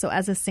class. So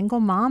as a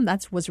single mom,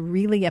 that was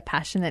really a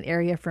passionate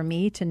area for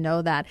me to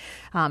know that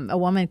a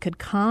woman could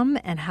come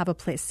and have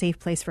a safe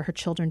place for her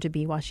children to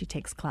be while she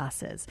takes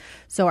classes.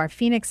 So our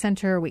Phoenix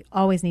Center, we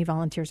always need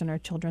volunteers in our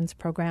children's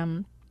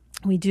program.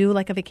 We do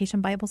like a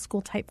vacation Bible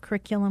school type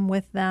curriculum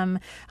with them.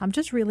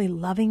 Just really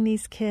loving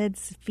these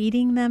kids,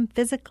 feeding them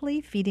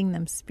physically, feeding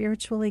them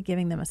spiritually,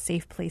 giving them a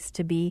safe place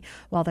to be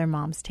while their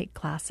moms take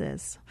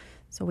classes.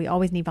 So we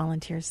always need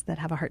volunteers that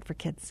have a heart for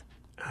kids.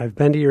 I've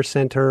been to your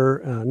center.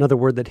 Another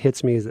word that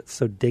hits me is it's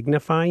so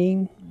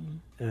dignifying.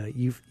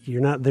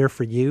 You're not there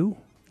for you.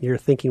 You're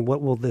thinking,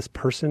 what will this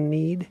person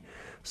need?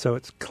 So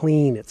it's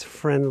clean, it's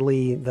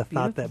friendly. The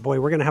thought that, boy,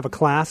 we're going to have a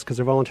class because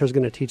our volunteers are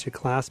going to teach a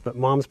class, but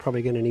mom's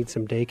probably going to need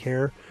some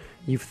daycare.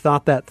 You've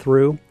thought that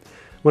through.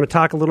 I want to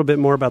talk a little bit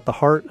more about the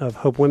heart of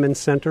Hope Women's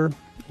Center.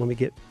 when we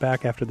get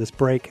back after this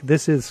break.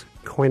 This is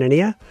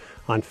Koinonia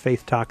on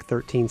Faith Talk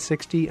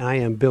 1360. I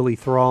am Billy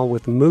Thrall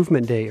with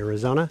Movement Day,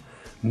 Arizona,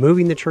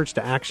 moving the church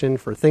to action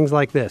for things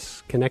like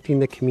this, connecting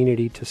the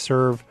community to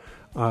serve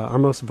our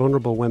most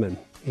vulnerable women,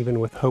 even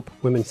with Hope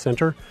Women's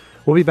Center.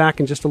 We'll be back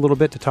in just a little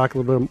bit to talk a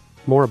little bit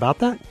more about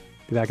that.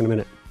 Be back in a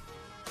minute.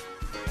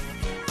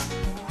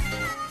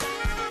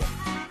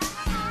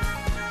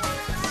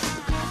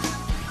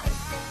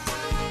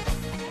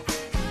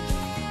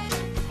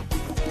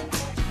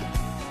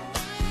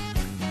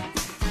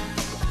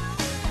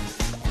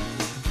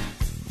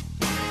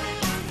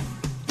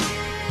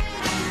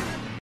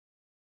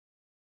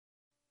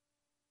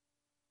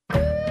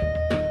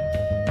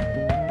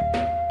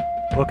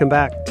 Welcome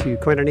back to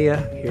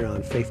Koinonia here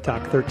on Faith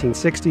Talk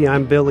 1360.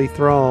 I'm Billy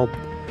Thrall.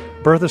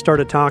 Bertha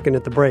started talking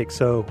at the break,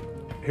 so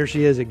here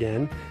she is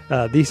again.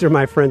 These are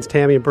my friends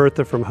Tammy and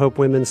Bertha from Hope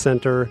Women's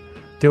Center,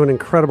 doing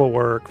incredible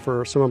work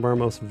for some of our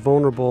most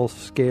vulnerable,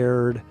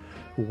 scared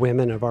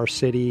women of our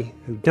city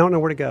who don't know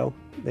where to go.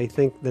 They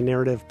think the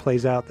narrative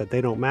plays out that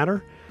they don't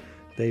matter.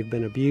 They've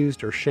been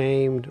abused or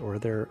shamed, or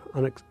they're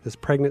this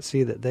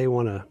pregnancy that they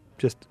want to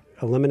just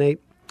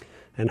eliminate.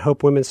 And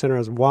Hope Women's Center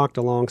has walked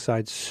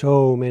alongside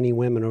so many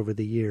women over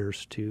the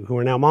years who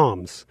are now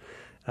moms,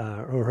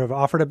 or have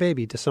offered a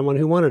baby to someone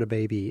who wanted a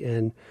baby,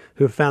 and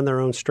who have found their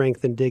own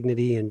strength and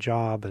dignity and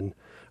job and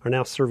are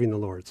now serving the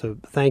Lord. So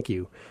thank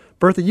you.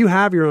 Bertha, you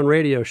have your own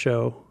radio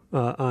show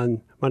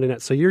on Monday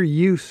night, so you're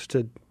used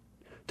to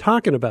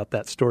talking about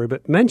that story,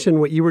 but mention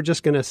what you were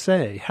just going to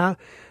say. How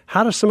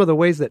do some of the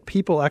ways that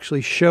people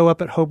actually show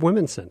up at Hope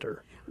Women's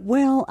Center?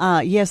 Well,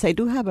 yes, I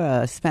do have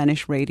a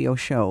Spanish radio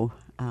show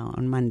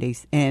on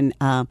Mondays, and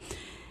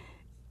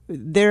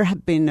there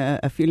have been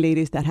a few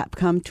ladies that have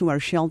come to our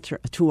shelter,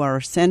 to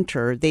our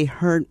center. They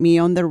heard me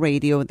on the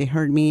radio,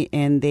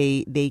 and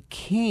they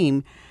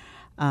came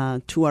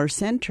to our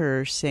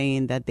center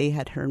saying that they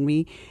had heard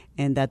me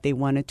and that they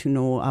wanted to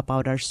know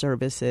about our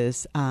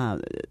services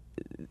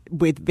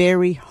with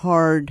very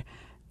hard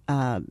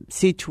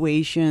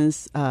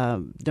situations,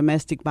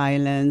 domestic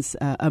violence,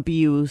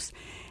 abuse.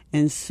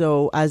 And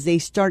so as they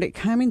started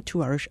coming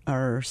to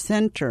our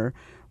center,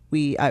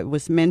 I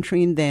was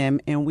mentoring them,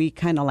 and we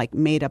kind of like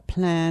made a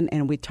plan,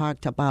 and we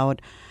talked about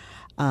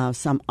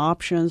some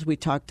options. We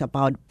talked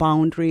about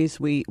boundaries.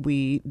 One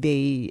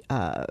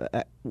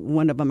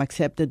of them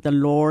accepted the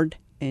Lord,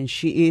 and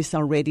she is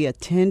already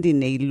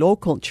attending a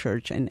local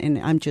church, and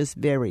I'm just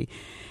very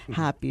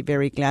happy,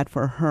 very glad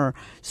for her.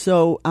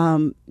 So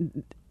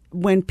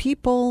when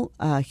people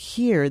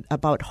hear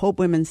about Hope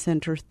Women's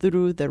Center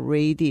through the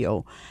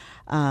radio,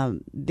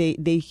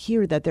 they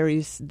hear that there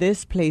is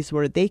this place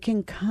where they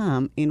can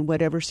come in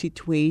whatever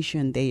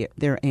situation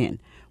they're in.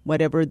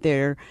 Whatever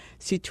their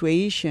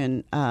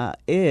situation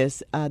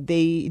is,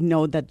 they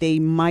know that they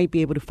might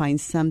be able to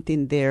find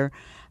something there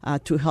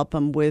to help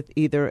them with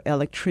either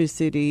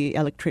electricity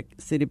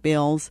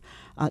bills,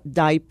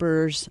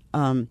 diapers,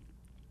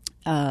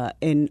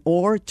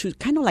 or to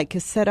kind of like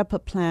set up a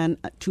plan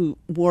to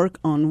work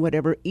on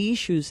whatever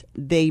issues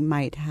they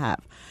might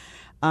have.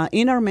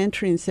 In our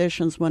mentoring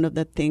sessions, one of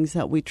the things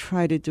that we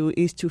try to do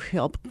is to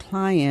help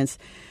clients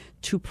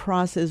to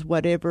process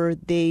whatever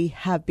they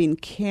have been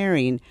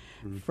carrying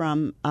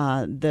from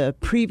the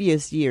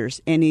previous years,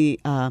 any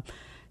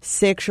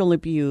sexual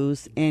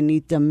abuse,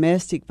 any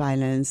domestic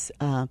violence,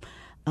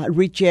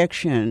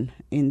 rejection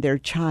in their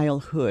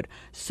childhood.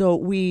 So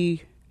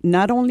we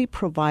not only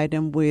provide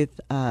them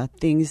with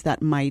things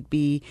that might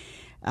be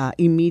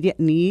immediate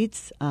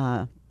needs,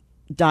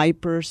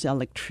 diapers,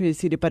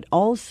 electricity, but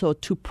also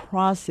to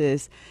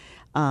process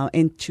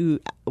and to,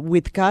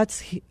 with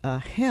God's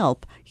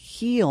help,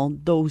 heal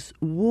those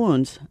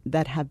wounds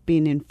that have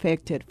been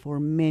infected for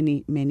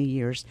many, many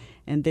years.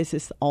 And this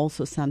is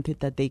also something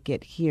that they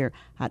get here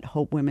at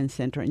Hope Women's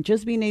Center. And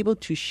just being able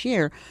to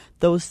share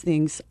those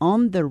things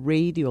on the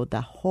radio,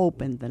 the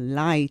hope and the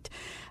light.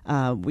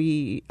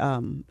 We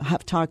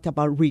have talked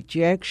about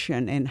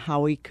rejection and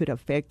how it could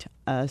affect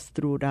us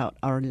throughout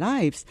our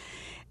lives.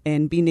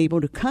 And being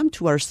able to come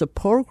to our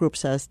support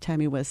groups, as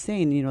Tammy was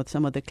saying,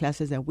 some of the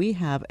classes that we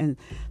have and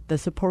the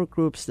support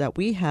groups that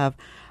we have,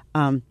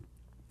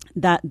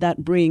 that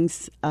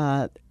brings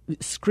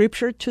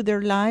scripture to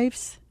their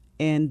lives,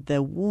 and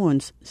the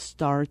wounds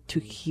start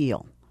to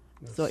heal.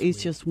 That's so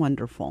it's just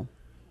wonderful.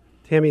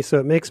 Tammy, so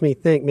it makes me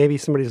think maybe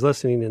somebody's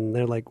listening and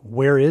they're like,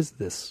 where is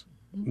this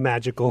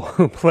magical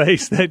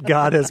place that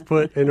God has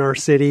put in our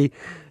city?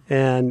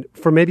 And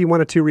for maybe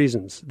one of two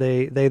reasons.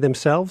 They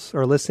themselves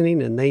are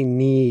listening and they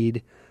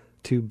need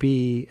to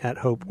be at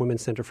Hope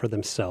Women's Center for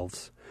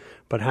themselves.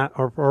 But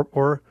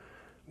or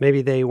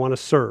maybe they want to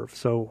serve.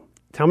 So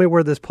tell me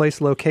where this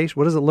place locates.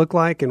 What does it look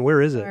like, and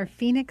where is it? Our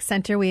Phoenix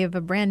Center, we have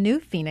a brand new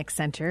Phoenix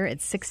Center.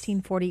 It's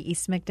 1640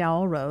 East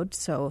McDowell Road,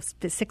 so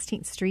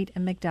 16th Street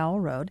and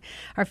McDowell Road.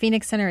 Our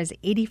Phoenix Center is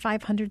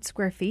 8,500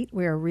 square feet.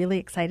 We are really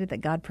excited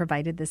that God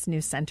provided this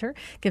new center.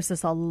 Gives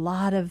us a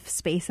lot of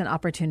space and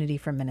opportunity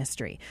for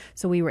ministry.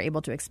 So we were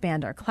able to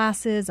expand our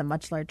classes, a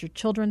much larger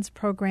children's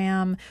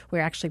program.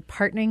 We're actually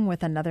partnering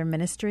with another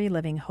ministry,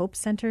 Living Hope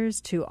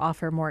Centers, to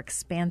offer more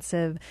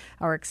expansive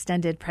or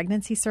extended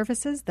pregnancy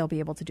services. They'll be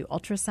able to do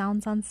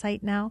ultrasounds on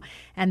site now,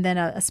 and then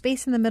a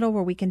space in the middle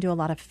where we can do a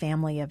lot of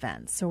family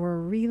events. So we're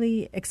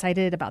really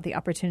excited about the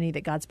opportunity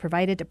that God's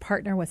provided to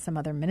partner with some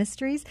other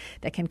ministries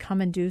that can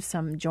come and do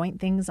some joint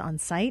things on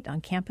site,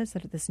 on campus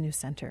at this new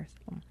center.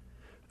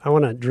 I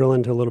want to drill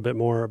into a little bit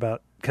more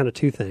about kind of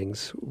two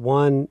things.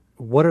 One,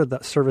 what are the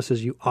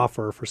services you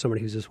offer for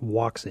somebody who just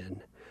walks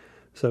in?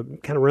 So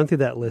kind of run through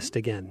that list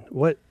again.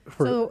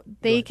 So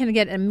they can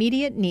get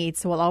immediate needs.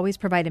 So we'll always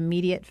provide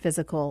immediate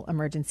physical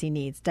emergency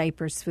needs,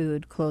 diapers,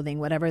 food, clothing,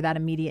 whatever that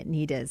immediate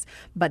need is.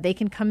 But they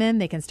can come in,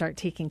 they can start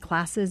taking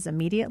classes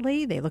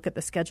immediately. They look at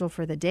the schedule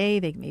for the day.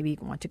 They maybe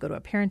want to go to a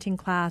parenting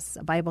class,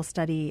 a Bible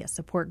study, a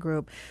support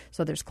group.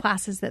 So there's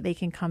classes that they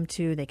can come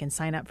to. They can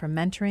sign up for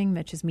mentoring,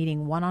 which is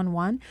meeting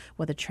one-on-one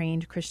with a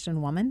trained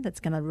Christian woman that's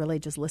going to really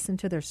just listen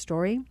to their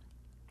story,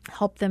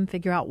 help them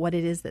figure out what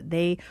it is that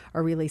they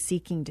are really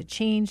seeking to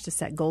change, to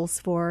set goals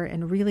for,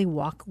 and really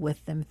walk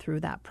with them through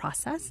that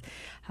process.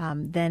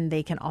 Then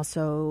they can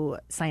also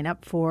sign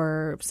up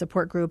for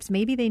support groups.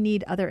 Maybe they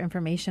need other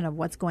information of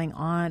what's going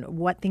on,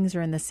 what things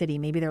are in the city.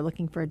 Maybe they're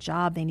looking for a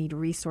job. They need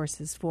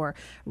resources for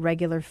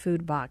regular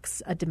food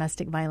box, a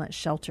domestic violence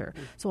shelter.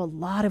 So a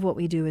lot of what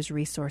we do is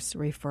resource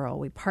referral.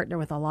 We partner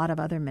with a lot of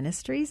other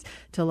ministries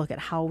to look at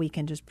how we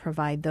can just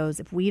provide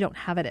those. If we don't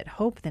have it at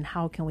Hope, then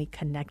how can we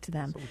connect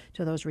them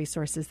to those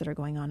resources that are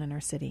going on in our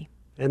city?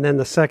 And then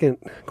the second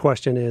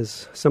question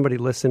is, somebody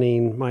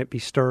listening might be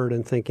stirred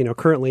and think,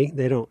 currently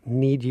they don't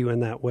need you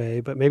in that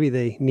way, but maybe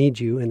they need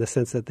you in the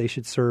sense that they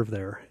should serve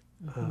there.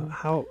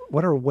 Mm-hmm.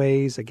 What are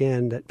ways,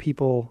 again, that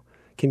people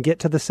can get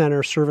to the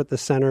center, serve at the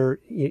center?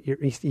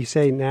 You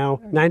say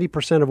now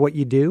 90% of what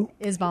you do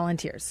is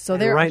volunteers. So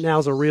right now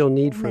is a real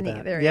need for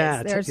that.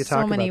 There's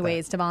so many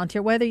ways to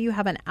volunteer, whether you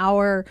have an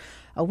hour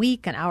a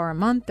week, an hour a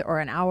month, or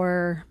an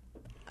hour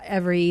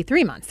every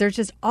 3 months. There's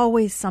just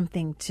always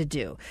something to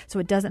do. So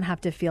it doesn't have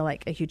to feel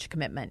like a huge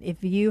commitment.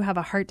 If you have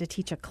a heart to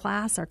teach a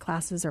class, our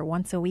classes are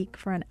once a week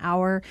for an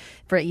hour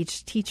for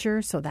each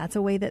teacher. So that's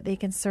a way that they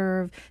can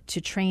serve, to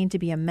train to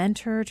be a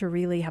mentor, to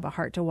really have a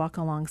heart to walk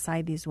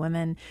alongside these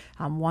women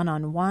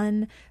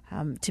one-on-one,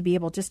 to be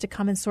able just to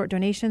come and sort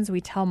donations. We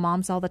tell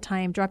moms all the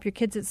time, drop your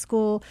kids at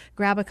school,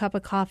 grab a cup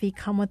of coffee,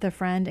 come with a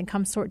friend, and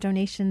come sort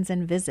donations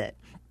and visit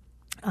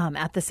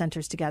at the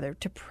centers together,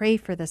 to pray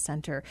for the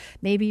center.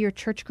 Maybe your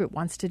church group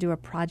wants to do a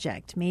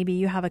project. Maybe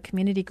you have a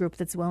community group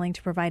that's willing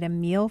to provide a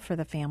meal for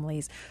the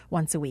families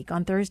once a week.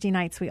 On Thursday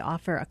nights, we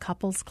offer a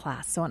couples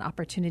class, so an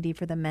opportunity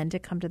for the men to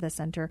come to the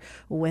center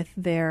with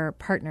their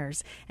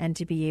partners and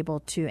to be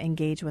able to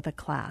engage with a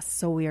class.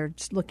 So we are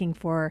just looking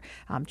for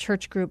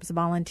church groups,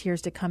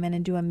 volunteers to come in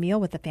and do a meal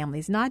with the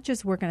families. Not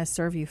just we're going to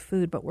serve you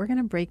food, but we're going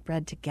to break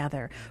bread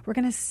together. We're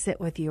going to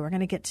sit with you. We're going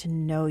to get to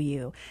know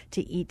you,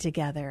 to eat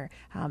together.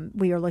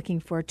 We are looking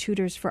for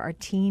tutors for our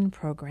teen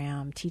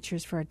program,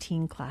 teachers for our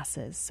teen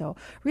classes. So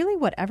really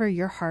whatever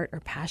your heart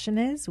or passion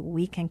is,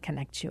 we can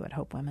connect you at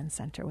Hope Women's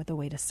Center with a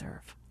way to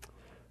serve.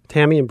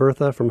 Tammy and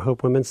Bertha from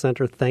Hope Women's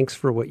Center, thanks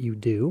for what you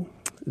do.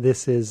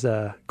 This is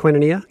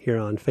Koinonia here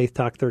on Faith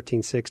Talk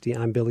 1360.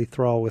 I'm Billy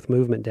Thrall with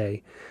Movement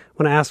Day. I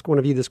want to ask one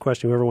of you this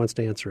question, whoever wants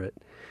to answer it.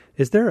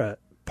 Is there a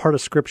part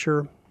of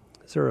Scripture,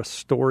 is there a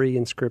story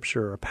in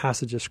Scripture or a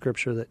passage of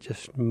Scripture that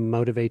just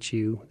motivates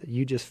you, that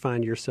you just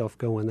find yourself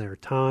going there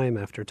time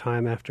after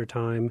time after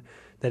time,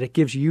 that it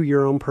gives you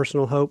your own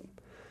personal hope?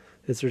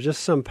 Is there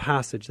just some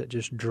passage that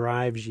just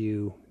drives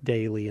you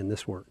daily in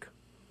this work?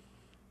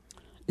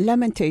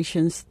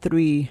 Lamentations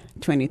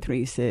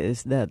 3:23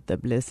 says that the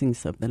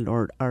blessings of the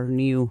Lord are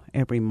new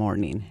every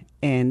morning.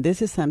 And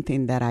this is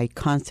something that I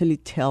constantly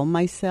tell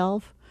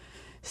myself,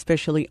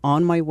 especially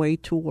on my way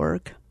to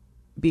work,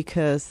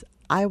 because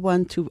I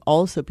want to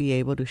also be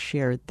able to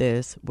share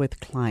this with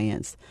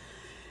clients.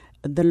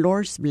 The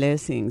Lord's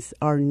blessings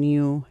are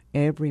new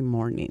every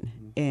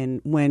morning.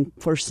 And when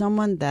for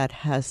someone that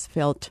has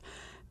felt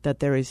that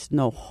there is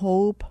no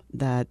hope,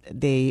 that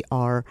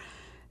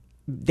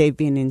they've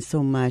been in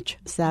so much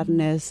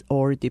sadness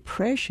or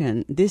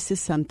depression, this is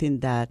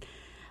something that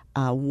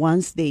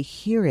once they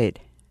hear it,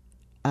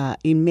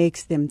 it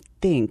makes them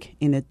think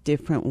in a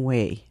different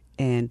way.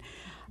 And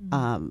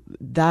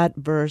that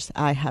verse,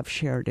 I have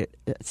shared it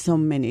so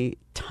many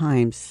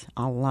times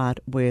a lot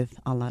with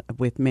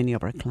many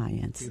of our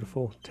clients.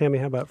 Beautiful. Tammy,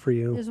 how about for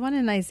you? There's one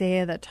in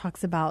Isaiah that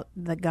talks about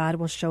that God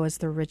will show us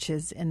the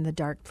riches in the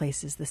dark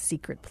places, the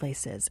secret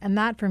places. And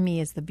that for me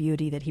is the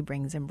beauty that he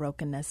brings in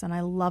brokenness. And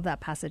I love that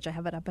passage. I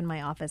have it up in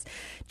my office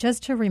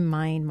just to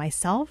remind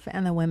myself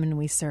and the women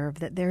we serve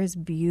that there is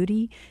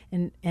beauty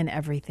in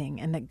everything,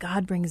 and that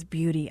God brings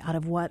beauty out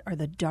of what are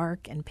the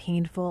dark and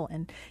painful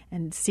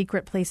and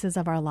secret places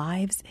of our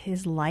lives.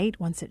 His light,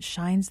 once it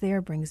shines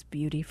there, brings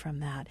beauty from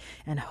that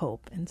and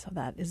hope. And so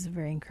that is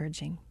very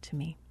encouraging to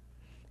me.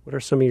 What are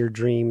some of your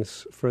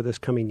dreams for this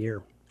coming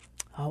year?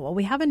 Oh, well,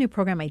 we have a new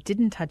program I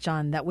didn't touch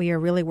on that we are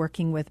really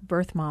working with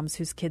birth moms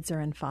whose kids are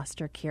in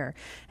foster care.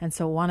 And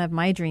so one of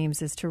my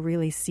dreams is to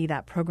really see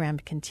that program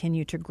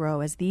continue to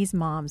grow as these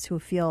moms who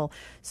feel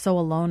so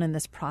alone in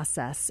this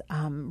process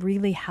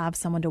really have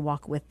someone to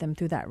walk with them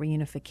through that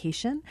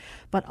reunification.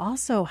 But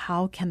also,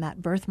 how can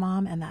that birth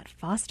mom and that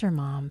foster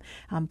mom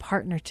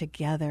partner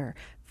together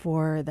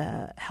for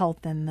the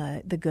health and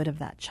the good of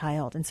that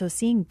child? And so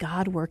seeing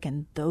God work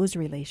in those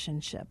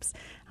relationships,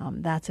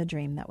 that's a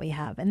dream that we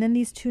have. And then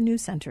these two new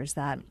centers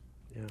that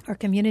are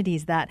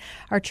communities that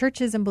are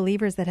churches and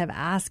believers that have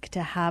asked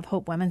to have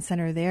Hope Women's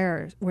Center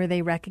there, where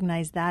they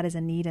recognize that as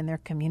a need in their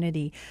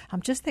community.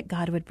 Just that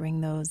God would bring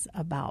those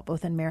about,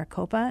 both in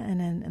Maricopa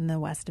and in the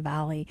West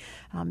Valley.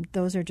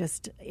 Those are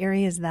just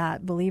areas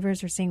that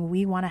believers are saying,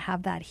 we want to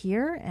have that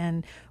here,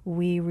 and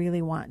we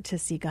really want to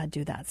see God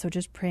do that. So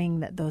just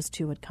praying that those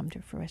two would come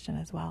to fruition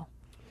as well.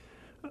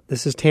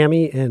 This is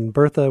Tammy and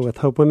Bertha with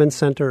Hope Women's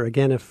Center.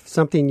 Again, if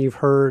something you've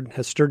heard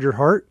has stirred your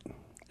heart,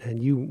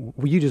 and you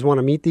just want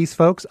to meet these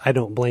folks, I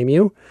don't blame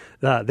you.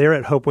 They're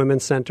at Hope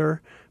Women's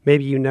Center.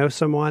 Maybe you know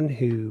someone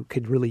who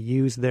could really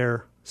use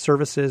their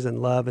services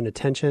and love and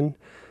attention.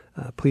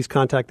 Please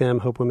contact them,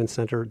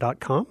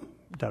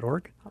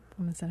 hopewomenscenter.org.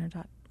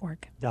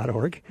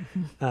 hopewomenscenter.org.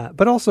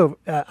 But also,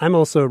 I'm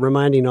also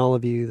reminding all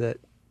of you that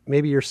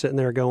maybe you're sitting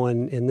there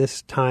going, in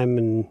this time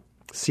and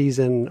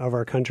season of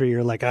our country,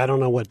 you're like, I don't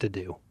know what to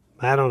do.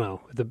 I don't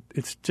know.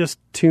 It's just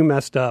too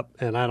messed up,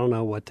 and I don't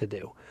know what to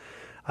do.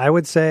 I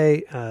would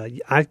say,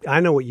 I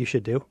know what you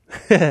should do.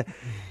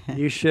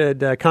 You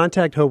should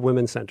contact Hope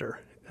Women's Center.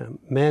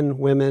 Men,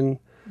 women,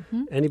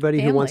 anybody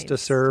Families who wants to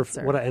serve.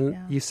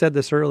 You said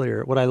this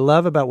earlier. What I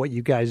love about what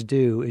you guys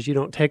do is you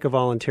don't take a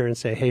volunteer and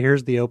say, hey,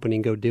 here's the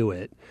opening, go do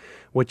it.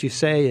 What you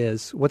say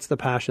is, what's the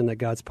passion that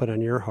God's put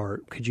on your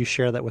heart? Could you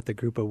share that with a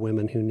group of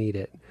women who need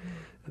it?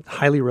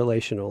 Highly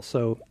relational.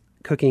 So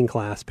cooking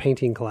class,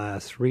 painting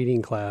class,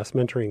 reading class,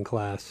 mentoring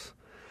class,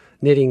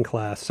 knitting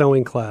class,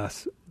 sewing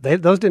class.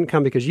 Those didn't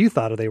come because you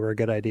thought they were a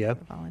good idea.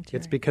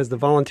 It's because the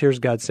volunteers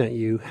God sent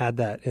you had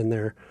that in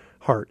their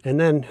heart. And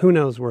then who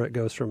knows where it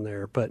goes from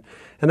there. And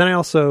then I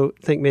also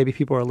think maybe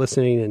people are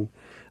listening, and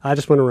I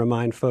just want to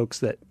remind folks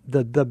that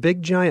the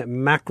big giant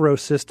macro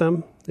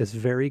system is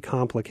very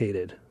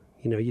complicated.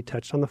 You know, you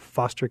touched on the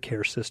foster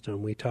care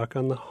system. We talk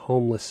on the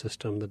homeless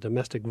system, the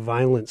domestic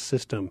violence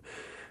system.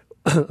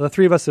 The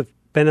three of us have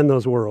been in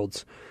those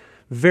worlds.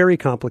 Very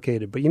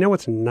complicated. But you know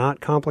what's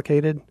not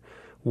complicated?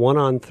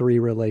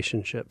 1-on-3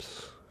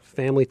 relationships,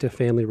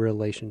 family-to-family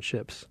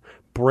relationships.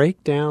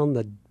 Break down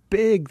the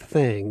big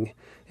thing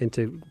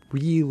into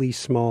really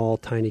small,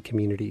 tiny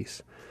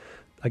communities.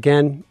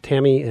 Again,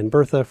 Tammy and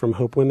Bertha from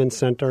Hope Women's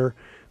Center.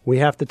 We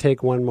have to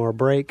take one more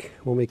break.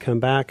 When we come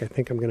back, I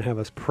think I'm going to have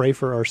us pray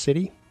for our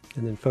city,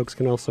 and then folks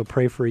can also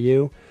pray for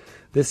you.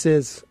 This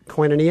is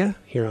Koinonia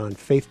here on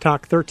Faith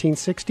Talk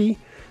 1360.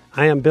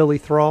 I am Billy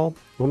Thrall.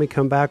 When we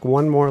come back,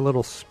 one more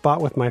little spot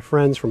with my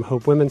friends from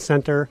Hope Women's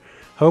Center.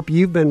 Hope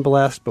you've been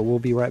blessed, but we'll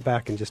be right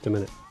back in just a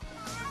minute.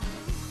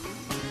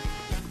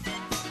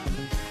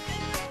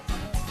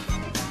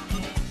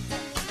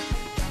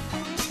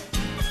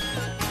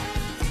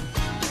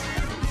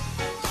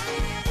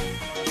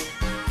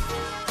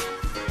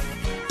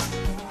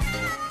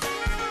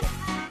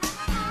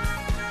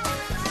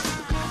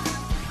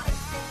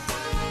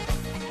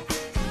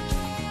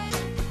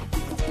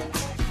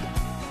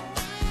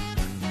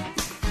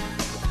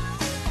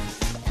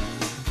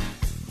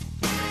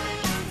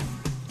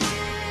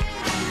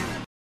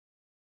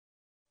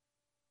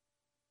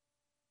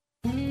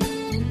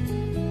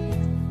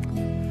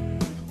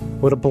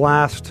 What a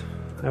blast.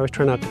 I always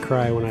try not to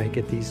cry when I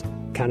get these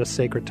kind of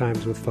sacred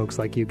times with folks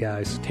like you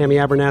guys. Tammy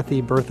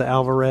Abernathy, Bertha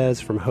Alvarez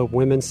from Hope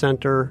Women's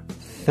Center.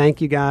 Thank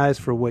you guys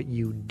for what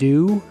you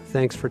do.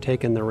 Thanks for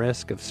taking the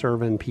risk of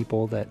serving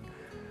people that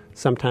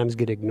sometimes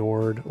get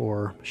ignored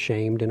or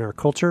shamed in our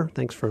culture.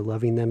 Thanks for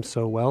loving them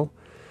so well.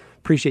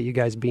 Appreciate you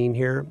guys being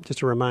here. Just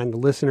to remind the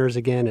listeners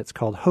again, it's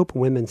called Hope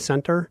Women's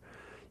Center.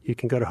 You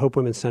can go to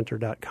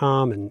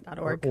hopewomenscenter.com and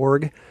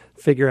 .org.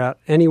 Figure out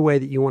any way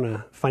that you want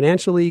to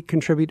financially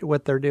contribute to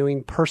what they're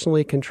doing,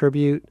 personally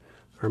contribute,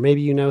 or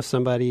maybe you know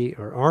somebody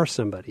or are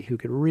somebody who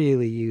could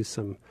really use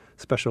some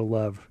special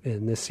love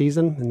in this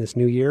season, in this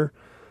new year.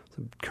 So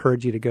I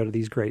encourage you to go to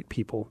these great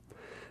people.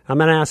 I'm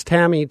going to ask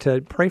Tammy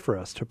to pray for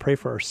us, to pray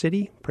for our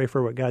city, pray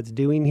for what God's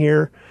doing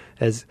here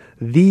as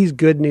these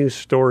good news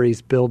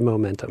stories build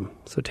momentum.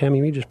 So Tammy,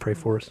 will you just pray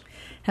for us?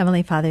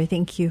 Heavenly Father,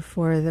 thank you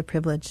for the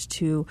privilege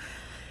to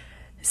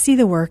see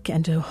the work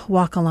and to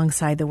walk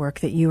alongside the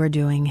work that you are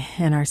doing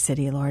in our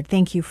city, Lord.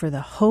 Thank you for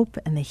the hope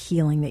and the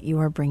healing that you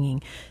are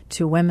bringing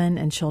to women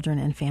and children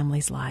and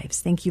families' lives.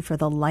 Thank you for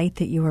the light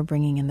that you are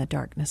bringing in the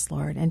darkness,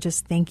 Lord. And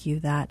just thank you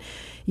that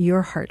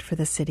your heart for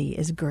the city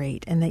is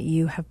great and that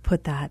you have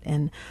put that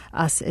in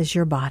us as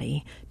your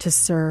body to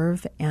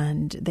serve,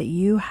 and that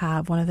you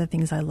have, one of the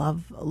things I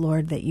love,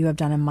 Lord, that you have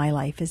done in my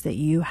life is that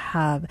you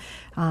have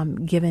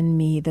given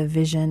me the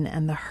vision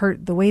and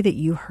the way that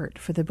you hurt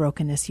for the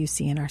brokenness you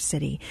see in our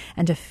city.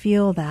 And to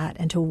feel that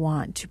and to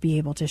want to be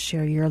able to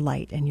share your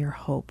light and your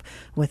hope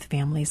with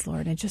families,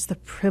 Lord. And just the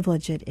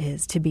privilege it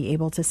is to be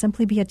able to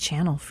simply be a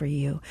channel for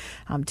you,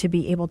 to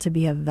be able to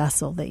be a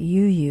vessel that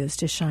you use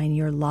to shine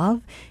your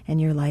love and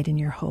your light and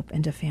your hope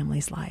into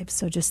families' lives.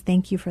 So just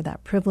thank you for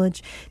that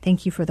privilege.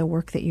 Thank you for the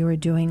work that you are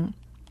doing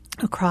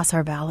across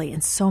our valley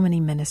in so many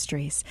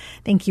ministries.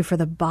 Thank you for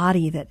the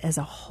body that as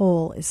a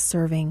whole is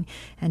serving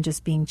and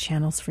just being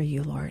channels for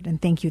you, Lord.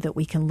 And thank you that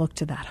we can look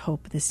to that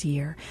hope this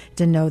year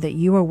to know that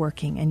you are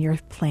working and your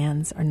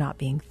plans are not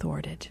being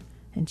thwarted.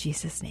 In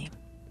Jesus' name,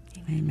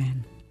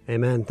 Amen.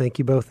 Amen. Thank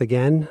you both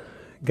again.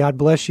 God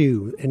bless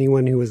you.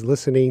 Anyone who is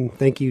listening,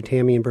 thank you,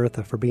 Tammy and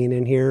Bertha, for being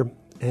in here.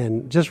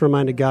 And just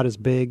reminded God is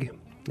big,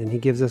 and he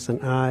gives us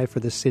an eye for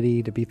the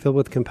city to be filled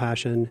with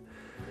compassion.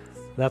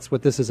 That's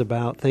what this is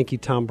about. Thank you,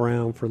 Tom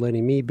Brown, for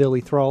letting me, Billy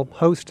Thrall,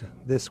 host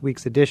this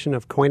week's edition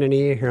of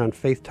Koinonia here on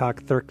Faith Talk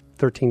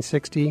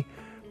 1360.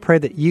 Pray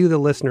that you, the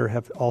listener,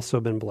 have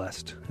also been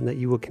blessed and that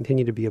you will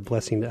continue to be a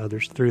blessing to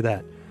others through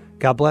that.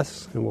 God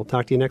bless, and we'll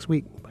talk to you next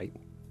week.